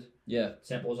mindset shifted. Yeah.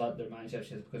 Simple as that. Their mindset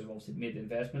shifted because they've obviously made the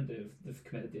investment. They've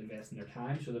committed to invest in their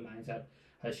time, so their mindset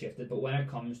has shifted. But when it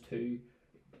comes to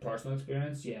personal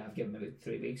experience, I've given maybe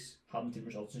 3 weeks, haven't seen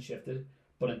results and shifted.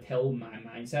 But until my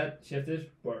mindset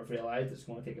shifted, where I've realised it's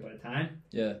going to take a bit of time,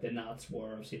 then that's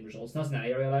where I've seen results. And that's in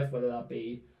any area of life, whether that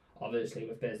be obviously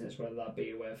with business, whether that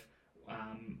be with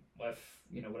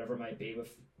you know, whatever it might be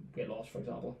with weight loss, for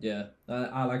example. Yeah,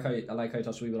 I like how you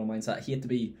touched a wee bit on mindset.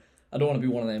 I don't want to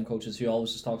be one of them coaches who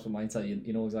always just talks about mindset.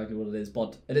 You know exactly what it is,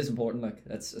 but it is important. Like,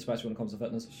 it's especially when it comes to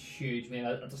fitness. It's huge, man.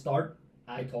 At the start,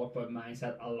 I talked about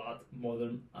mindset a lot more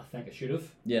than I think I should have.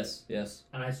 Yes.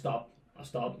 And I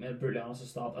stopped, man, brutally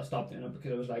honest, I stopped doing it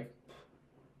because I was like,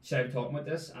 should I be talking about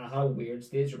this? And I had a weird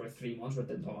stage for about 3 months where I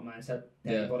didn't talk about mindset to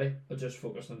anybody, but just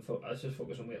focused on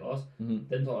weight loss.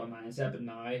 Didn't talk about mindset, but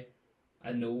now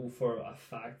I know for a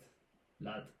fact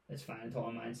that it's fine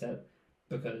talking mindset,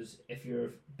 because if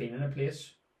you've been in a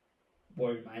place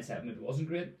where your mindset maybe wasn't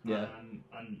great, and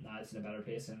now it's in a better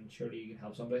place, and surely you can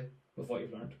help somebody with what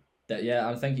you've learned.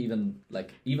 I think even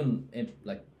in,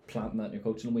 planting that in your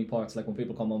coaching in wee parts. Like when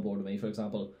people come on board with me, for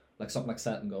example, like something like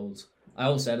setting goals. I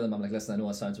always say to them, I'm like, listen, I know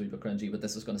it sounds a wee bit cringy, but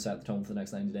this is going to set the tone for the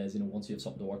next 90 days. You know, once you have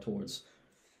something to work towards,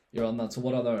 you're on that. So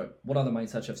what other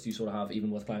mindset shifts do you sort of have, even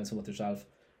with clients and with yourself,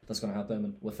 that's going to help them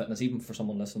and with fitness? Even for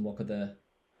someone listening, what could they?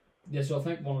 Yeah, so I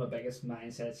think one of the biggest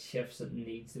mindset shifts that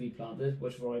needs to be planted,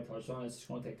 which we've already touched on, is it's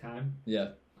going to take time. Yeah.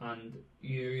 And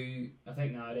I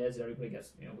think nowadays everybody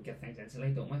gets, we get things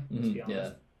instantly, don't we? Let's be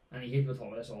honest. Yeah. And you hear people talk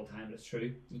about this all the time, but it's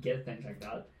true. You get things like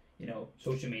that,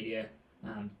 social media,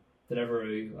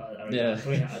 Deliveroo. I don't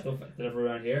think Deliveroo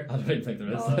around here. I don't even think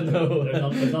there is. No. There's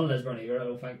none in Lisburn either, I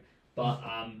don't think. But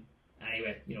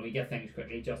anyway, you get things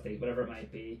quickly, Just Eat, whatever it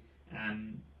might be.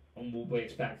 And we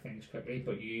expect things quickly,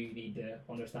 but you need to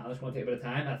understand it's going to take a bit of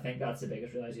time. I think that's the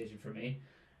biggest realization for me.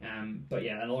 But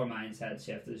yeah, another mindset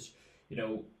shift is,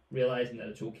 realizing that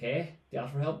it's okay to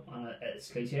ask for help. And it's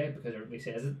cliche because everybody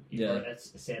says it.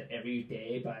 It's said every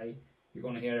day you're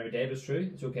going to hear it every day, but it's true.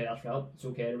 It's okay to ask for help. It's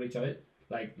okay to reach out.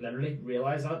 Like, literally,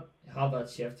 realize that. Have that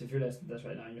shift. If you're listening to this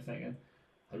right now and you're thinking,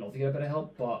 I'd love to get a bit of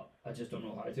help, but I just don't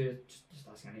know how to. Just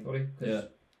ask anybody. Because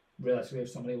realistically, if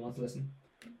somebody wants to listen.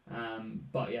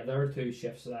 But yeah, there are two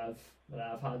shifts that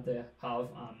I've had to have.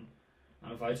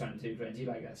 And without sounding too cringy,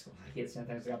 I hate saying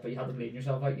things like that, but you have to believe in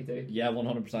yourself, like you do. Yeah,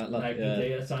 100%. You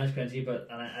do. It sounds cringy, but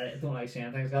I don't like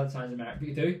saying things like that. It sounds American, but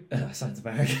you do. Sounds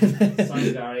American. It sounds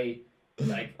very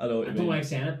I don't like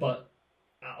saying it, but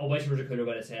I wish there was a cooler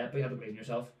way to say it. But you have to believe in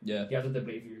yourself. Yeah. You have to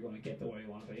believe you're going to get to where you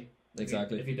want to be.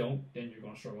 Exactly. If you don't, then you're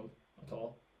going to struggle at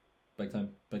all. Big time.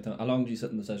 How long do you sit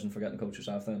in the decision for getting a coach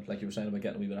yourself then? Like you were saying about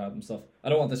getting a wee bit of help and stuff. I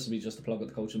don't want this to be just a plug with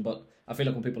the coaching, but I feel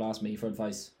like when people ask me for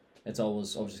advice, it's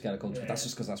always just get a coach. But that's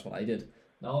just because that's what I did.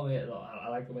 No, mate, I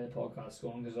like the way the podcast's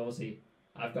going, because obviously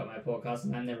I've got my podcast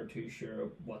and I'm never too sure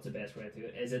what's the best way to do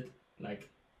it. Is it like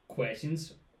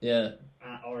questions? Yeah.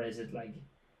 Or is it like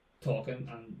talking?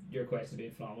 And your questions being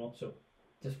phenomenal. So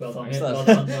just well done, Thanks, mate. Well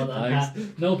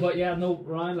done. No, but yeah,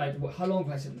 Ryan, like, how long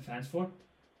have I sit in the fence for?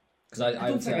 Because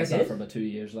I would say I sat for about 2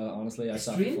 years, honestly. I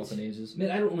sat for fucking ages. Mate,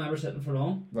 I don't remember sitting for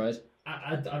long. Right.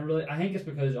 I think it's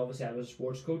because obviously I was a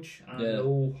sports coach and I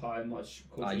know how much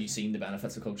coaching. You've seen the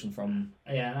benefits of coaching from.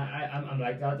 Yeah, and I'm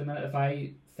like that at the minute. If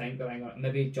I think that I'm gonna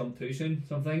maybe jump too soon,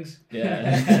 some things.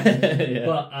 Yeah. Yeah.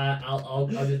 But I'll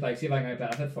just like see if I can get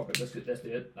benefit. Fuck it, let's do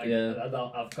it. Like, yeah.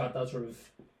 I've got that sort of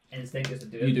instinct just to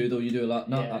do it. You do though. You do a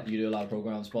lot. You do a lot of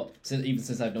programs, but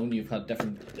since I've known you, you've had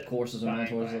different courses and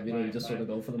mentors. You just sort of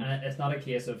go for them. And it's not a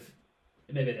case of,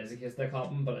 maybe it is a case that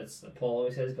happen, but it's Paul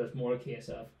always says, but it's more a case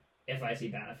of, if I see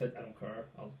benefit, I don't care.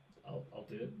 I'll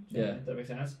do it. Yeah. Does that make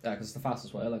sense? Yeah, because it's the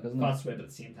fastest way, like, isn't it? Fastest way, but at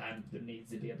the same time, there needs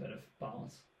to be a bit of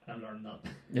balance. I'm learning that.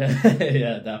 Yeah,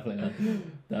 yeah, definitely,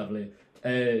 man. Definitely.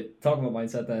 Talking about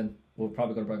mindset, then we're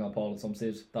probably going to bring on Paul at some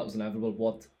stage. That was inevitable.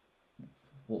 What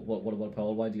about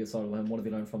Paul? Why did you get started with him? What have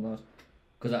you learned from that?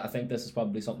 Because I think this is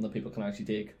probably something that people can actually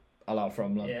take a lot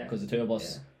from. Because the two of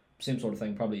us, same sort of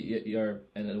thing. Probably you're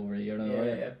in it over a year now,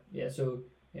 right? Yeah. So.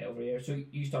 Yeah, over here. So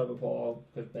you started with Paul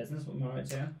because of business, am I right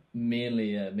saying?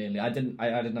 Mainly. I didn't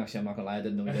actually, I'm not gonna lie, I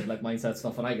didn't know he did like mindset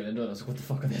stuff, and I got into it. I was like, what the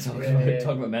fuck are they talking about?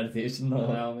 Talking about meditation.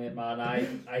 No, mate, man,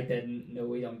 I didn't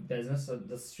know he done business. So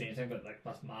that's a strange thing, but like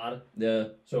that's mad. Yeah.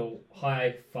 So how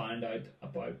I found out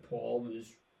about Paul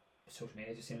was social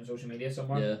media, just seen on social media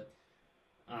somewhere.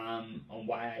 Yeah. And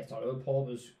why I started with Paul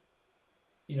was,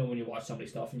 when you watch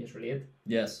somebody's stuff and you just relate.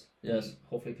 Yes.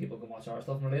 Hopefully people can watch our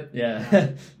stuff and relate. Yeah.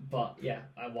 But yeah,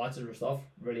 I watched their stuff,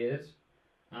 related,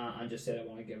 and just said I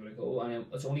want to give it a go. And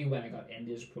it's only when I got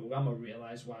into this program I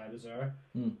realised why I was there.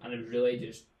 And it really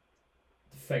just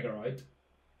to figure out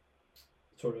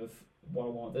sort of what I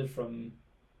wanted from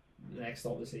the next,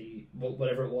 obviously,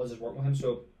 whatever it was, is working with him.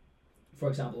 So, for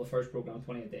example, the first program,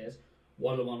 28 days,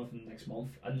 what do I want from the next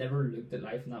month? I never looked at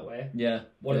life in that way. Yeah.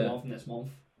 What do I want from this month?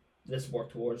 Let's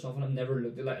work towards something. I've never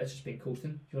looked at it, it's just been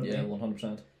coasting. Do you know what I mean?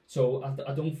 100%. So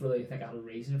I don't really think I had a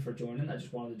reason for joining. I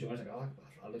just wanted to join. I was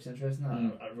like, that looks interesting.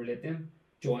 I relate to him.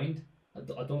 Joined.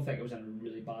 I don't think I was in a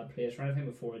really bad place or anything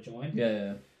before I joined.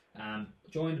 Yeah.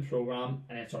 Joined the program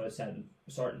and then started setting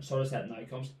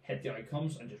outcomes, hit the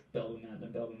outcomes and just build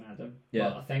momentum. Yeah.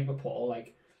 But I think with Paul,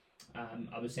 like,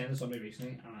 I was saying to somebody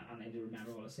recently, and I need to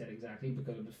remember what I said exactly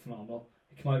because it was phenomenal.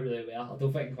 It came out really well. I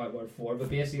don't think I can quite word for it, but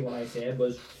basically what I said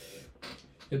was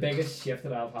the biggest shift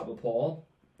that I've had with Paul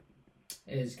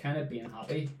is kind of being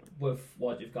happy with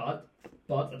what you've got,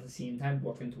 but at the same time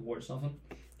working towards something.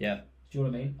 Yeah. Do you know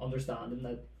what I mean? Understanding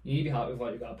that you need to be happy with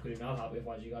what you've got, because if you're not happy with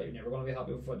what you got, you're never going to be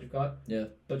happy with what you've got. Yeah.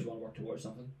 But you want to work towards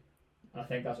something. And I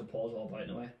think that's what Paul's all about in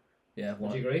a way. Yeah.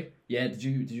 Would you agree? Yeah. Did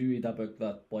you read that book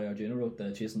that Boy Arjuna wrote,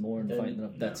 the Chasing More and Finding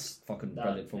It? That's fucking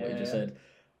brilliant for what you just said.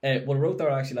 What I wrote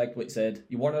there, I actually liked what you said.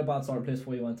 You weren't in a bad starting place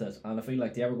before you went to it, and I feel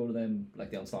like, do you ever go to them,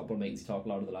 like the Unstoppable meetings? You talk a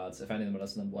lot of the lads, if any of them are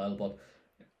listening, well, but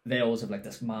they always have like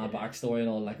this mad backstory and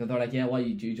all. Like they're like, yeah, why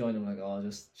did you join? I'm like, oh,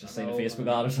 just seen a Facebook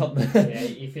ad or something. Yeah,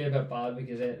 you feel a bit bad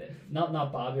because not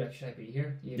bad, but should I be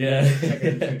here? Yeah. Like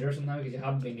an intruder sometimes because you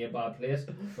haven't been in a bad place.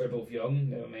 We're both young.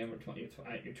 You know what I mean?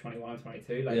 You're 21, I'm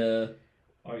 22. Like, yeah.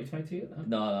 Are you 22?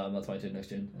 No, I'm not 22 next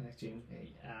June. Next June.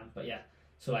 But yeah,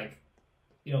 so like,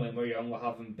 you know, when we're young, we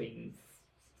haven't been.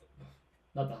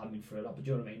 Not that I haven't been through a lot, but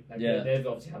do you know what I mean? Like, they've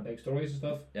obviously had big stories and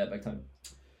stuff. Yeah, big time.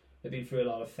 They've been through a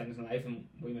lot of things in life, and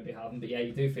we maybe haven't. But yeah,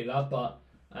 you do feel that. But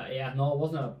no, it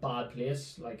wasn't in a bad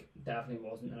place. Like, definitely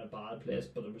wasn't in a bad place.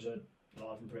 But there was a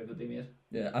lot of improvement being made.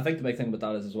 Yeah, I think the big thing about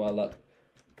that is as well that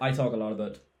I have talked a lot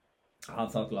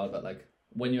about like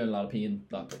when you're in a lot of pain,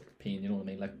 not pain, you know what I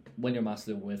mean? Like when you're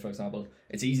massively overweight, for example,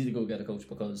 it's easy to go get a coach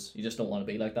because you just don't want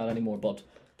to be like that anymore. But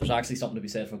there's actually something to be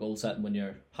said for goal setting when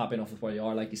you're happy enough with where you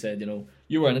are. Like you said, you know,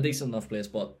 you were in a decent enough place,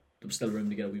 but there was still room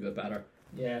to get a wee bit better.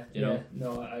 Yeah, you know.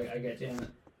 No, I get you.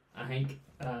 And I think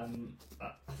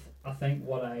I think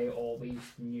what I always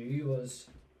knew was,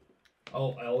 I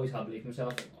always have belief in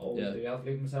myself. Always do have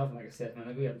belief in myself. And like I said a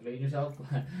minute ago, you have to believe in yourself.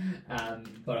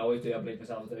 But I always do have belief in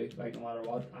myself to do, like no matter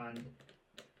what. And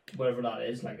whatever that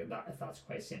is, like that, if that's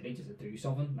quite simply just to do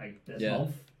something like this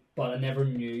month. But I never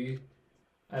knew.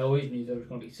 I always knew there was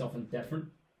going to be something different,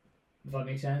 if that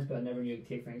makes sense. But I never knew to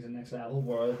take things to the next level.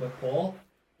 Whereas with Paul,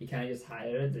 you kind of just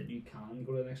highlighted that you can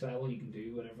go to the next level. You can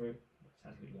do whatever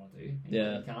you want to do.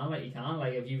 You can.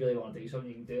 Like if you really want to do something,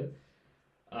 you can do it.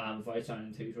 Without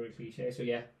sounding too sort of cliche. So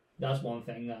yeah, that's one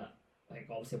thing that, like,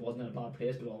 obviously it wasn't in a bad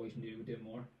place, but always knew we do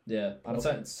more. Yeah, and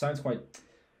it sounds quite.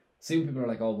 See when people are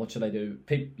like, "Oh, what should I do?"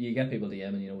 You get people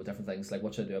DMing, you know, with different things. Like,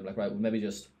 what should I do? I'm like, right, well, maybe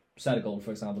just set a goal.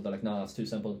 For example, they're like, "Nah, it's too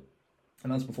simple."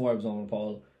 And that's before I was on with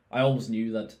Paul. I always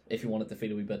knew that if you wanted to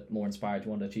feel a wee bit more inspired, you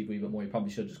wanted to achieve a wee bit more, you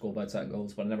probably should just go about setting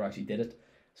goals. But I never actually did it.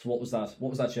 So what was that? What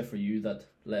was that shift for you that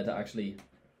led to actually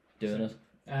doing it?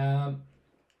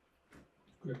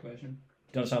 Great question.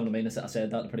 Do you understand what I mean? I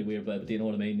said that in a pretty weird way, but do you know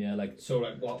what I mean? Yeah, like. So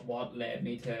like, what led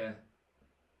me to?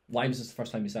 Why was this the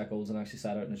first time you set goals and actually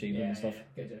set out and achieved them and stuff?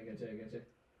 Yeah, get you.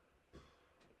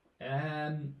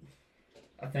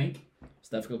 I think it's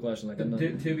a difficult question. Like,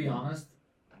 to be honest,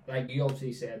 like you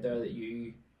obviously said there that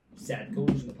you set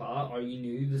goals in the past, or you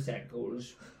knew the set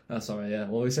goals. Oh, sorry, yeah.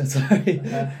 What we said, sorry.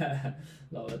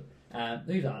 Love it.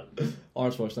 Who's that?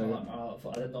 Ours first thing.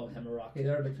 I didn't know him or Rocky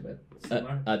there. Looks a bit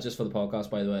similar. Just for the podcast,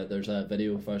 by the way, there's a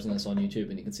video version of this on YouTube,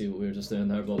 and you can see what we were just doing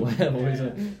there. But what we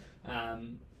said.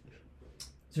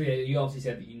 So yeah, you obviously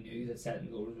said that you knew that setting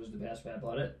goals was the best way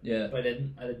about it. Yeah. But I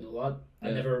didn't know that.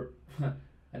 Yeah.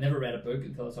 I never read a book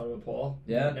until I started with Paul.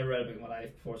 Yeah. I never read a book in my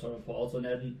life before I started with Paul, so I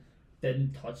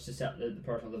didn't touch the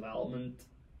personal development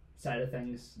side of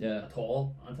things at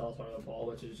all until I started with Paul,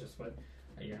 which is just about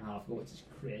a year and a half ago, which is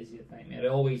crazy to think. I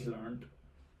always learned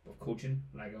of coaching,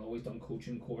 like I always done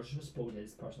coaching courses. I suppose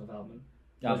is personal development.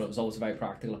 Yeah, but it was always a very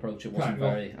practical approach. It wasn't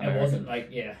very American. It wasn't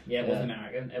like it wasn't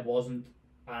American. It wasn't,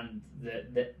 and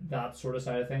that sort of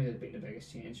side of things has been the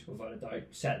biggest change without a doubt.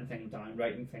 Setting things down,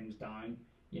 writing things down,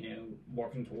 you know,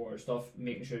 working towards stuff,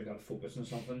 making sure you've got to focus on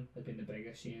something has been the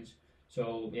biggest change.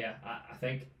 So yeah, I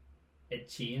think it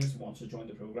changed once I joined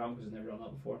the program because I've never done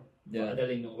that before. Yeah, but I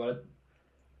didn't know about it.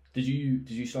 Did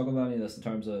you struggle with any of this in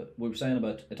terms of we were saying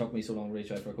about it took me so long to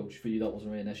reach out for a coach? For you, that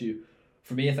wasn't really an issue.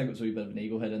 For me, I think it was a wee bit of an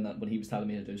ego hit in that when he was telling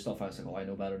me to do stuff, I was like, oh, I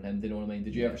know better than him. Do you know what I mean?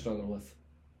 Did you ever struggle with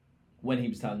when he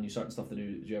was telling you certain stuff to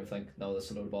do? Did you ever think, no, this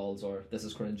is a load of balls, or this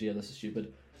is cringy, or this is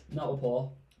stupid? Not with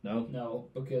Paul. No,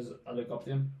 because I look up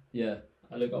to him. Yeah,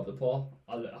 I look up to Paul.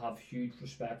 I have huge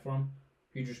respect for him.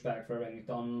 Huge respect for everything he's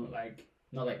done. Like,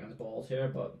 not like his balls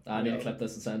here, but I need to clip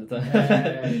this and send it to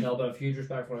him. no, but I have huge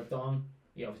respect for what I've done.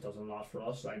 He obviously does a lot for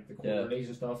us, like the quarterlies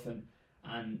and stuff,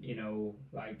 and you know,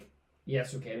 like,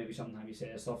 yes, okay, maybe sometimes he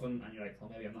says something and you're like, well,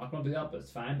 maybe I'm not going to do that, but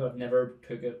it's fine. But I've never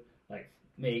took it, like,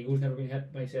 my ego's never been hit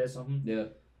when he says something. Yeah.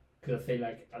 Because I feel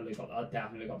like I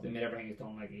definitely look up to him. Everything he's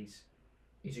done, like,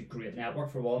 he's a great network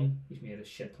for one. He's made a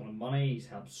shit ton of money. He's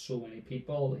helped so many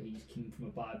people. He's came from a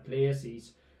bad place.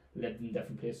 He's lived in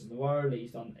different places in the world.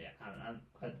 He's done, and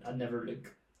I never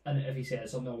look. And if he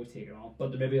says something, I always take it on. But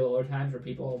there may be other times where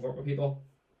people I've worked with people,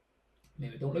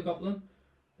 maybe I don't look up to them.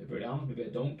 To be brutally honest, maybe I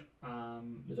don't.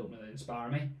 They don't really inspire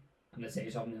me, and they say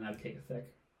something and I take it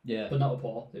thick. Yeah. But not with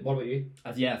Paul. What about you?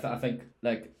 I think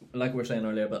like we were saying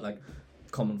earlier, but like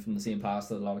coming from the same past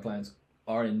that a lot of clients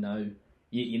are in now,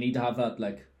 you need to have that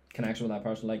like connection with that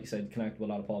person. Like you said, connect with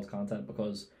a lot of Paul's content,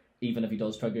 because even if he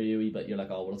does trigger you a wee bit, you're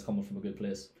like, oh well, it's coming from a good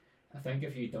place. I think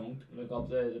if you don't look up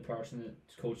the person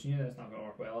that's coaching you, that's not going to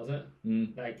work well, is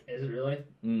it? Like, is it really?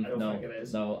 I don't think it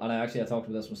is. No, and I talked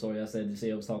about this in my story yesterday. Did you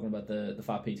see I was talking about the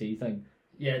fat PT thing?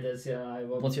 Yeah, it is. Yeah,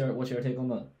 What's your take on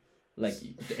that? Like,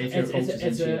 if your coach is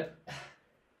in shape,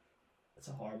 it's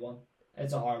a hard one.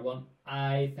 It's a hard one.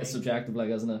 I think it's subjective, like,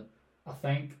 isn't it? I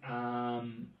think I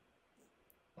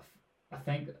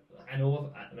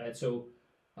know right. So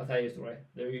I'll tell you a story.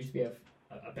 There used to be a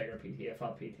bigger PT, a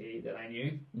fat PT that I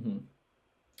knew. And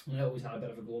I always had a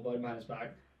bit of a go about him behind his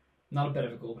back. Not a bit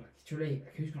of a go, but truly,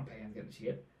 like, who's gonna pay him to get in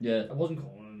shape? Yeah. I wasn't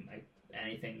calling him like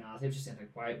anything nasty. I was just saying,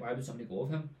 like, why would somebody go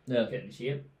with him? Yeah. Get in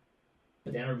shape.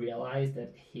 But then I realised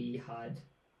that he had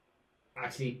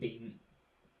actually been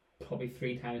probably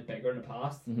 3 times bigger in the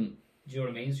past. Do you know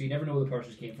what I mean? So you never know where the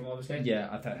person's came from, obviously. Yeah,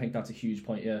 I think that's a huge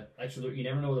point. Yeah. Like, so you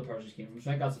never know where the person's came from. So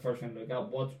I think that's the first thing to look at.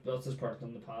 What's this person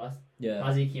in the past? Yeah.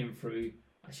 Has he came through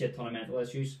a shit ton of mental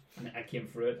issues and I came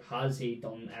through it? Has he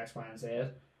done X, Y, and Z?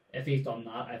 If he's done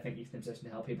that, I think he's in a position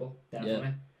to help people.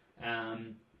 Definitely. Yeah.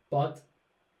 But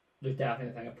there's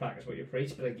definitely a thing of practice what you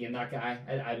preach. But again, that guy,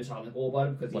 I was having a go about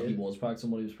him because he was practicing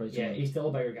what he was preaching. Yeah, he's still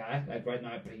a bigger guy. Like right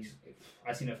now, but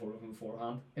I've seen a photo of him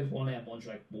beforehand. It was one of them ones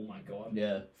like, oh my god.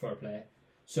 Yeah. Fair play.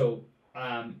 So,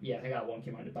 yeah, I think that one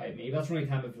came out to bite me. But that's the only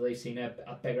time I've really seen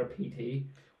a bigger PT.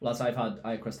 Well, that's I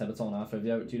had Chris Tibbetts on after.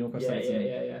 Do you know Chris Tibbetts?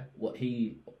 Yeah. What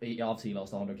he obviously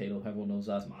lost 100 kilo. Everyone knows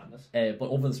that. That's madness. But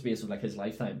over the space of like his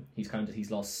lifetime,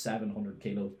 he's lost 700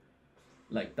 kilo.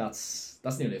 Like that's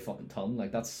nearly a fucking ton.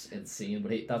 Like that's insane.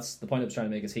 But that's the point I was trying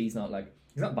to make is he's not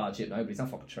in bad shape now, but he's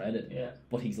not fucking shredded. Yeah.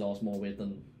 But he's lost more weight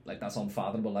than that's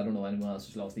unfathomable. I don't know anyone else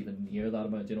who's lost even near that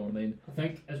amount. Do you know what I mean? I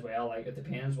think as well, like it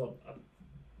depends what.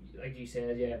 Like you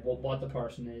said, yeah, what the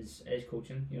person is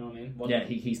coaching, you know what I mean?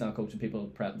 He's not coaching people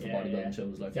prepping for bodybuilding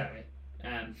shows, like. Exactly.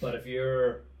 But if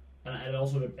you're, and it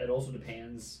also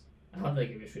depends. I haven't really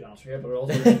given you a straight answer here, but it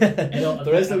also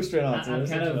there is no straight answer. I'm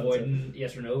kind of avoiding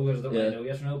yes or no because I don't really know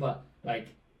yes or no. But like,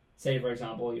 say for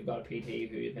example, you've got a PT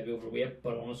who is maybe overweight,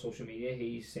 but on social media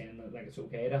he's saying that like it's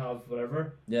okay to have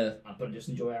whatever. Yeah. But just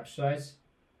enjoy exercise.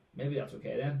 Maybe that's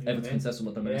okay then. If it's consistent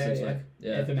with their message,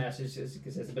 If the message is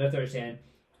consistent, but if they're saying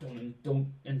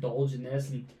don't indulge in this,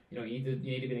 and you need to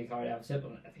be in a calorie deficit.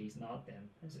 But if he's not, then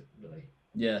is it really?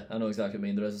 Yeah, I know exactly what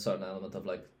you mean. There is a certain element of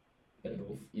like, bit of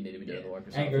both. You need to be doing the work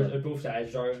yourself. I think there's both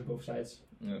sides. There's on both sides.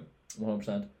 Yeah,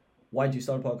 100%. Why did you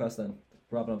start a podcast then?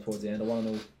 Wrapping up towards the end, I want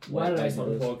to know. Why did I start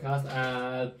a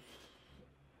podcast?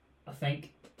 I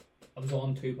think I was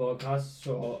on 2 podcasts,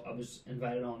 so I was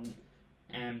invited on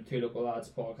 2 local lads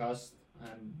podcasts,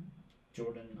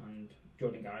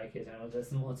 Jordan Gary, in case anyone's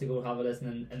listening, wants to go have a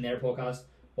listen in their podcast,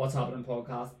 What's Happening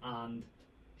podcast, and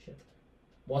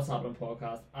What's Happening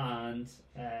podcast, and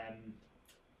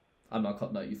I'm not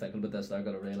cutting out you thinking about this. Now I've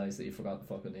got to realise that you forgot the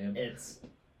fucking name. It's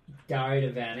Gary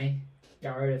Devaney.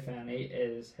 Gary Devaney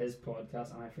is his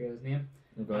podcast, and I forget his name.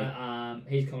 Okay.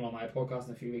 He's coming on my podcast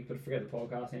in a few weeks, but forget the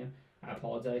podcast name. I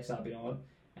apologise, I've been on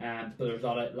it. But there's a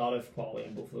lot of quality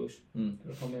in both of those.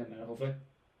 It'll come in a minute, hopefully.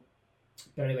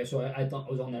 But anyway, so I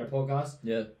was on their podcast.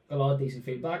 Yeah. Got a lot of decent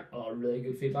feedback, a lot of really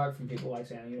good feedback from people like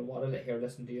saying, you know what, I hear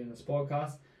listening to you in this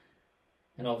podcast.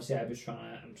 And obviously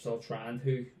I'm still trying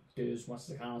to do as much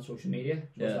as I can on social media.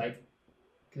 So it's like,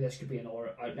 this could be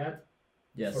another outlet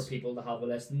for people to have a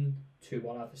listen to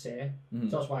what I have to say.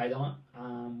 So that's why I done it.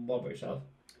 What about yourself?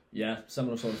 Yeah,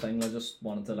 similar sort of thing. I just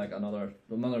wanted to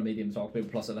another medium to talk to people,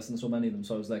 plus I listen to so many of them,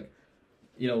 so I was like,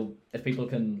 if people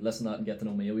can listen to that and get to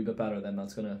know me a wee bit better, then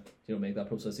that's gonna make that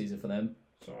process easier for them.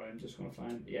 Sorry, I'm just gonna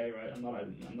find. Yeah, you're right. I'm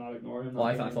not ignoring him.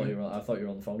 I thought you were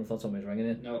on the phone. I thought somebody was ringing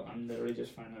you. No, I'm literally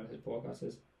just finding out what his podcast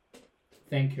is.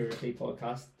 Think Curiously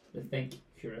podcast. The Think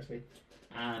Curiously.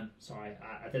 Sorry,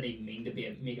 I didn't even mean to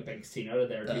make a big scene out of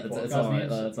their two podcast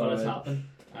names, but it's happened.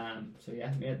 So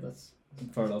yeah, mate, that's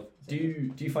fair enough.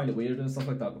 Do you find it weird and stuff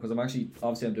like that? Because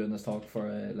I'm doing this talk for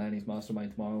Lenny's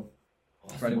mastermind tomorrow.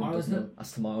 For anyone who doesn't know,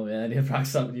 that's tomorrow. Yeah, I need to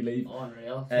practice that when you leave.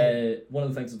 Unreal. One of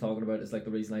the things I'm talking about is the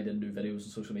reason I didn't do videos on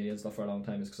social media and stuff for a long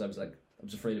time is because I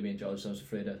was afraid of being judged. I was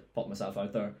afraid to put myself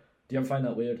out there. Do you ever find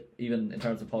that weird, even in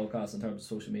terms of podcasts, in terms of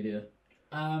social media?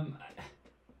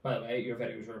 By the way, your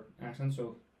videos were excellent,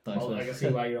 so thanks, I can see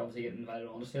why you're obviously getting invited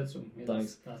on this yet. So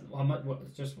thanks. How much?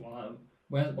 Just one.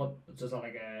 What? Just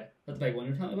like that's the big one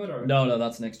you're talking about, or no,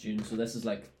 that's next June. So this is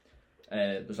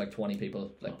there's 20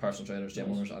 people, personal trainers, gym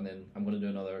owners, and then I'm going to do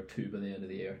another 2 by the end of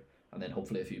the year, and then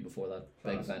hopefully a few before that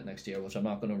big event next year, which I'm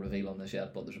not going to reveal on this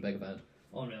yet, but there's a big event.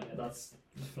 Oh really? That's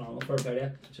phenomenal for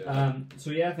everybody. Sure.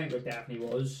 So yeah, I think there definitely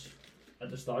was at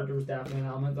the start. There was definitely an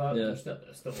element of that. Yeah.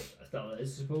 There still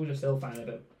is. I suppose I still find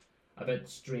it a bit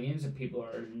strange that people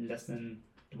are listening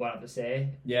what I have to say.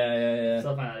 Yeah.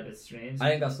 Still find that a bit strange. I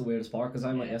think that's the weirdest part because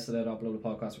I went Yeah. yesterday to upload a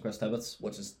podcast with Chris Tibbets,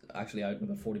 which is actually out in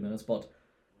about 40 minutes. But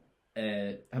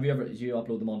did you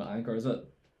upload them onto Anchor? Is it?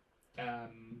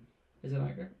 Is it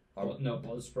Anchor? Or No,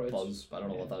 Buzzsprout. Buzz? I don't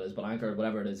know Yeah. what that is, but Anchor,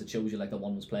 whatever it is, it shows you like the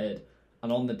one was played.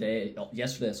 And on the day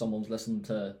yesterday, someone was listening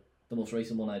to the most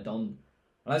recent one I'd done.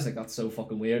 And I was like, that's so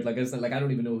fucking weird. Like, isn't it? Like, I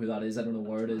don't even know who that is. I don't know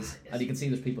where it is. And you can see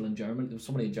there's people in Germany. There's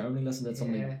somebody in Germany listening to it,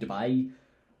 somebody in Yeah. Dubai.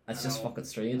 It's I just know. fucking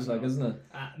strange, I like, know. isn't it?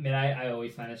 I mean, I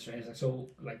always find it strange. Like, so,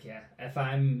 like, yeah, if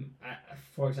I'm,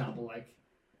 for example, like,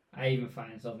 I even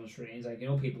find something strange. Like, you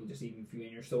know, people just even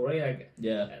viewing your story. Like,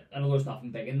 Yeah, I know there's nothing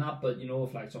big in that, but you know,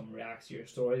 if like someone reacts to your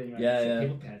story, then you're like, Yeah, shit, yeah.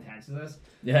 people paying attention to this.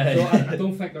 yeah. So I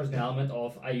don't think there's an element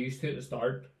of I used to at the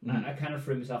start. Mhm. I kind of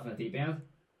threw myself in the deep end.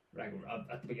 Like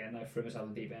at the beginning, I threw myself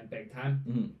in the deep end big time,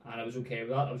 Mhm. and I was okay with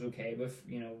that. I was okay with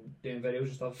doing videos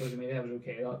and stuff, social media. I was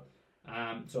okay with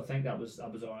that. So I think that was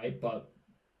alright, but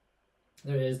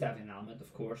there is definitely an element,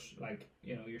 of course. Like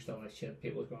you're still like shit.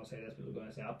 People's going to say this, people are going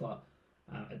to say that, but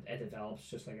it develops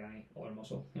just like any other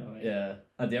muscle. You know what I mean? Yeah.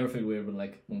 And do you ever feel weird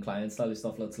when clients tell you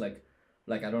stuff that's like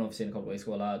I don't know if you've seen a couple of weeks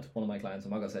ago, a lad, one of my clients,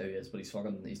 I'm not gonna say who he is, but he's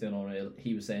doing unreal.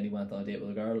 He was saying he went on a date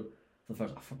with a girl for the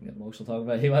first, I fucking get emotional talking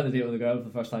about it. He went on a date with a girl for the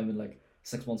first time in like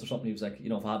 6 months or something. He was like,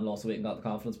 if I hadn't lost the weight and got the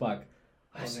confidence back,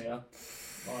 I was Unreal.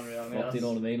 I mean, fuck, do you know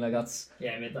what I mean? Like that's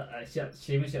yeah, I mean,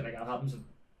 shit like that happens.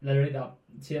 Literally, that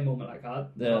same moment like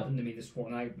that Yeah. happened to me this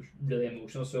morning. I was really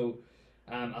emotional. So,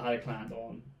 I had a client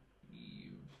on.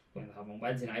 When I have on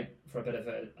Wednesday night for a bit of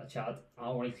a chat.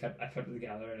 I clipped it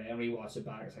together and then rewatched it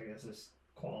back. It's like this is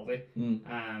quality.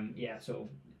 Yeah. So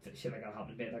shit like that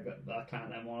happened to me. Like that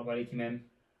client I'm on about, he came in.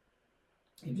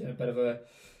 He was in a bit of a.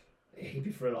 He'd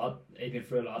been through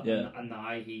a lot. Yeah. And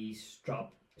now he's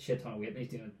dropped a shit ton of weight. And he's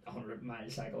doing a 100-mile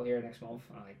cycle here next month.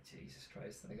 I'm like, Jesus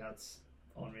Christ, like that's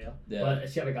unreal. Yeah. But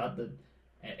it's shit like that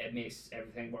it makes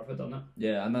everything worth it, doesn't it?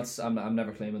 yeah, and that's I'm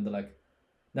never claiming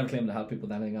to help people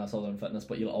with anything else other than fitness,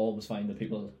 but you'll always find that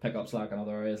people pick up slack in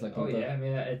other areas like Oh don't they? yeah, I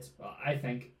mean I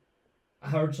think I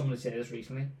heard somebody say this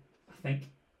recently. I think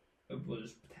it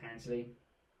was potentially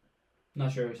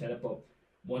not sure who said it, but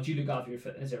once you look after your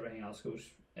fitness, everything else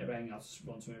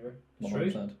runs smoother. It's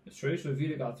true. 100%. It's true. So if you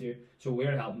look after so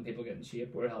we're helping people get in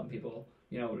shape, we're helping people,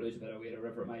 lose a bit of weight or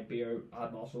whatever it might be, or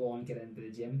add muscle on, get into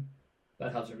the gym.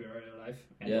 That helps every area of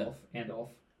life. End off.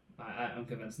 I'm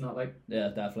convinced not like Yeah,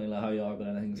 definitely. Like how you are, but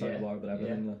anything's how Yeah, you are, but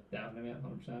everything. Like, definitely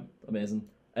 100%. amazing.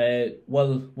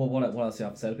 Well, what else do you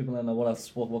have to say to people then? What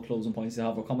else? What closing points do you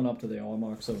have? We're coming up to the hour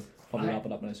mark, so probably wrap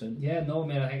it up now soon. Yeah, no,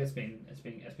 man. I think it's been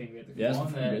great to come Yeah, it's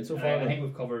on. been great so far, I like. think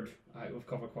we've covered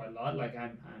quite a lot. Like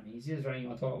I'm easy. Is there anything you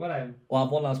want to talk about? Well, I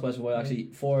have one last question for you.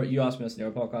 Actually, for you asked me this in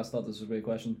your podcast, I thought this was a great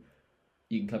question.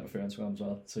 You can clip it for your Instagram as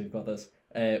well, so you've got this.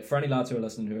 For any lads who are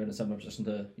listening who are in a similar position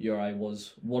to you or I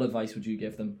was, what advice would you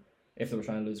give them if they were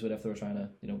trying to lose weight, if they were trying to,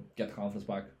 get the confidence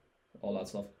back, all that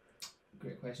stuff?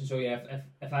 Great question. So yeah,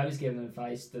 if I was giving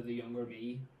advice to the younger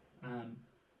me,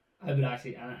 I would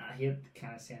actually, and I hate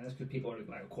kind of saying this because people are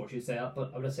like, of course you'd say that,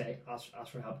 but I would say ask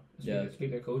for help.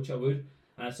 Speak to a coach. I would,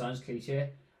 and it sounds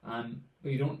cliche.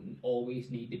 But you don't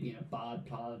always need to be in a bad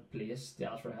place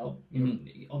to ask for help. You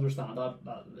understand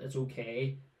that it's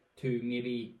okay to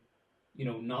maybe,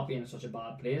 not be in such a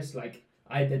bad place. Like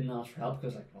I didn't ask for help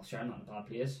because well, sure, I'm not in a bad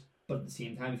place. But at the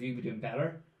same time, if you could be doing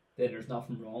better, then there's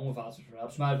nothing wrong with asking for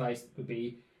help. So my advice would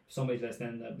be, if somebody's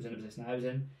listening that was in a position I was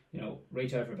in,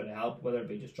 reach out for a bit of help, whether it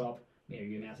be just drop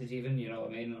maybe a message even,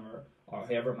 or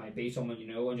whoever it might be, someone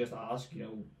and just ask,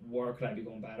 where could I be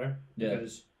going better? Yeah.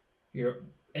 Because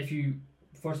if you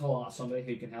first of all ask somebody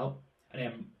who can help, and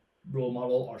then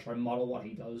model what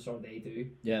he does or they do.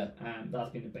 Yeah.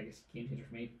 That's been the biggest game changer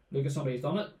for me. Look at somebody who's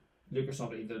done it. Look at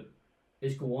somebody that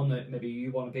is going that maybe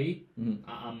you want to be, and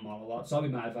model that. So that'll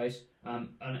be my advice. And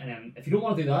then if you don't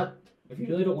want to do that, if you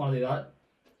really don't want to do that,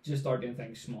 just start doing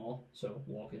things small. So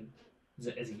walking is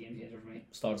a game changer for me.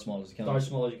 Start as small as you can. Start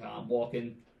small as you can.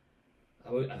 Walking.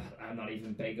 I'm not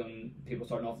even big on people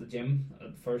starting off the gym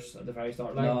at the very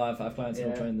start. Like, No, I've clients who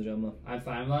don't train in the gym though. I'm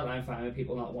fine with that. I'm fine with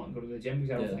people not wanting to go to the gym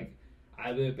because I don't think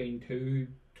I would have been too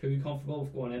comfortable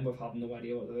with going in with having no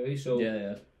idea what to do. So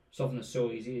Yeah. something that's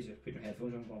so easy is just put your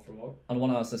headphones on and go for a walk. And I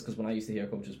want to ask this because when I used to hear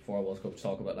coaches before I was coach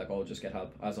talk about just get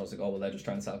help, I was like, well, they're just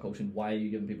trying to sell coaching. Why are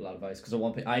you giving people that advice? Because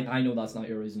I know that's not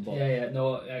your reason, but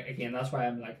No, again, that's why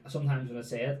I'm like, sometimes when I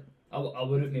say it, I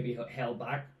would have maybe held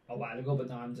back a while ago, but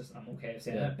now I'm okay with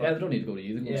saying it. But they don't need to go to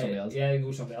you, they can go to somebody else. Yeah, they can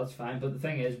go to somebody else, fine. But the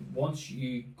thing is, once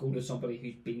you go to somebody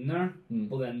who's been there,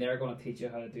 well then they're going to teach you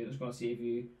how to do it. It's going to save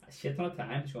you a shit ton of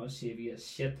time, it's going to save you a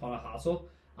shit ton of hassle,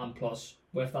 and plus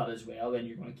with that as well, then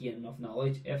you're going to gain enough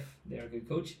knowledge if they're a good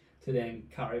coach to then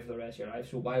carry for the rest of your life.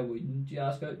 So why wouldn't you reach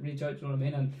out? Do you know what I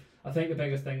mean? And I think the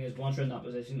biggest thing is once you're in that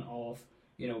position of,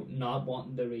 you know, not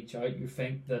wanting to reach out, you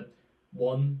think that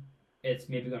one, it's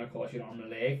maybe going to cost you an arm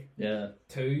and a leg. Yeah.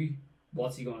 Two,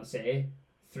 what's he going to say?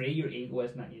 Three, your ego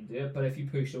isn't letting you do it. But if you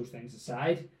push those things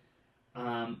aside,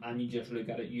 and you just look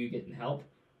at it, you getting help,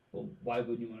 well, why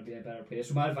wouldn't you want to be in a better place?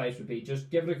 So my advice would be just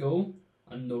give it a go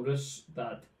and notice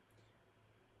that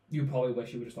you probably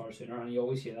wish you would have started sooner, and you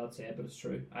always hear that said, but it's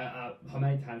true. How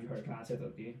many times you heard a client say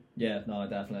that to you? Yeah, no,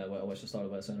 definitely. I wish I started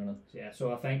way sooner. Yeah,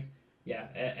 so I think,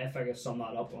 if I could sum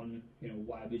that up on, you know,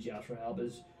 why would you ask for help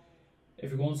is, if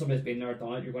you're going somebody's been there,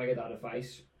 done it, you're going to get that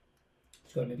advice.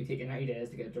 It's going to maybe take you 90 days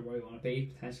to get to where you want to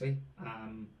be, potentially.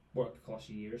 Work could cost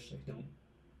you years if you don't.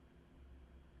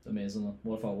 Amazing.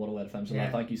 What a way to finish Yeah.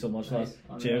 that. Thank you so much, Nice.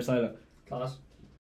 lads. Cheers, Tyler. Class.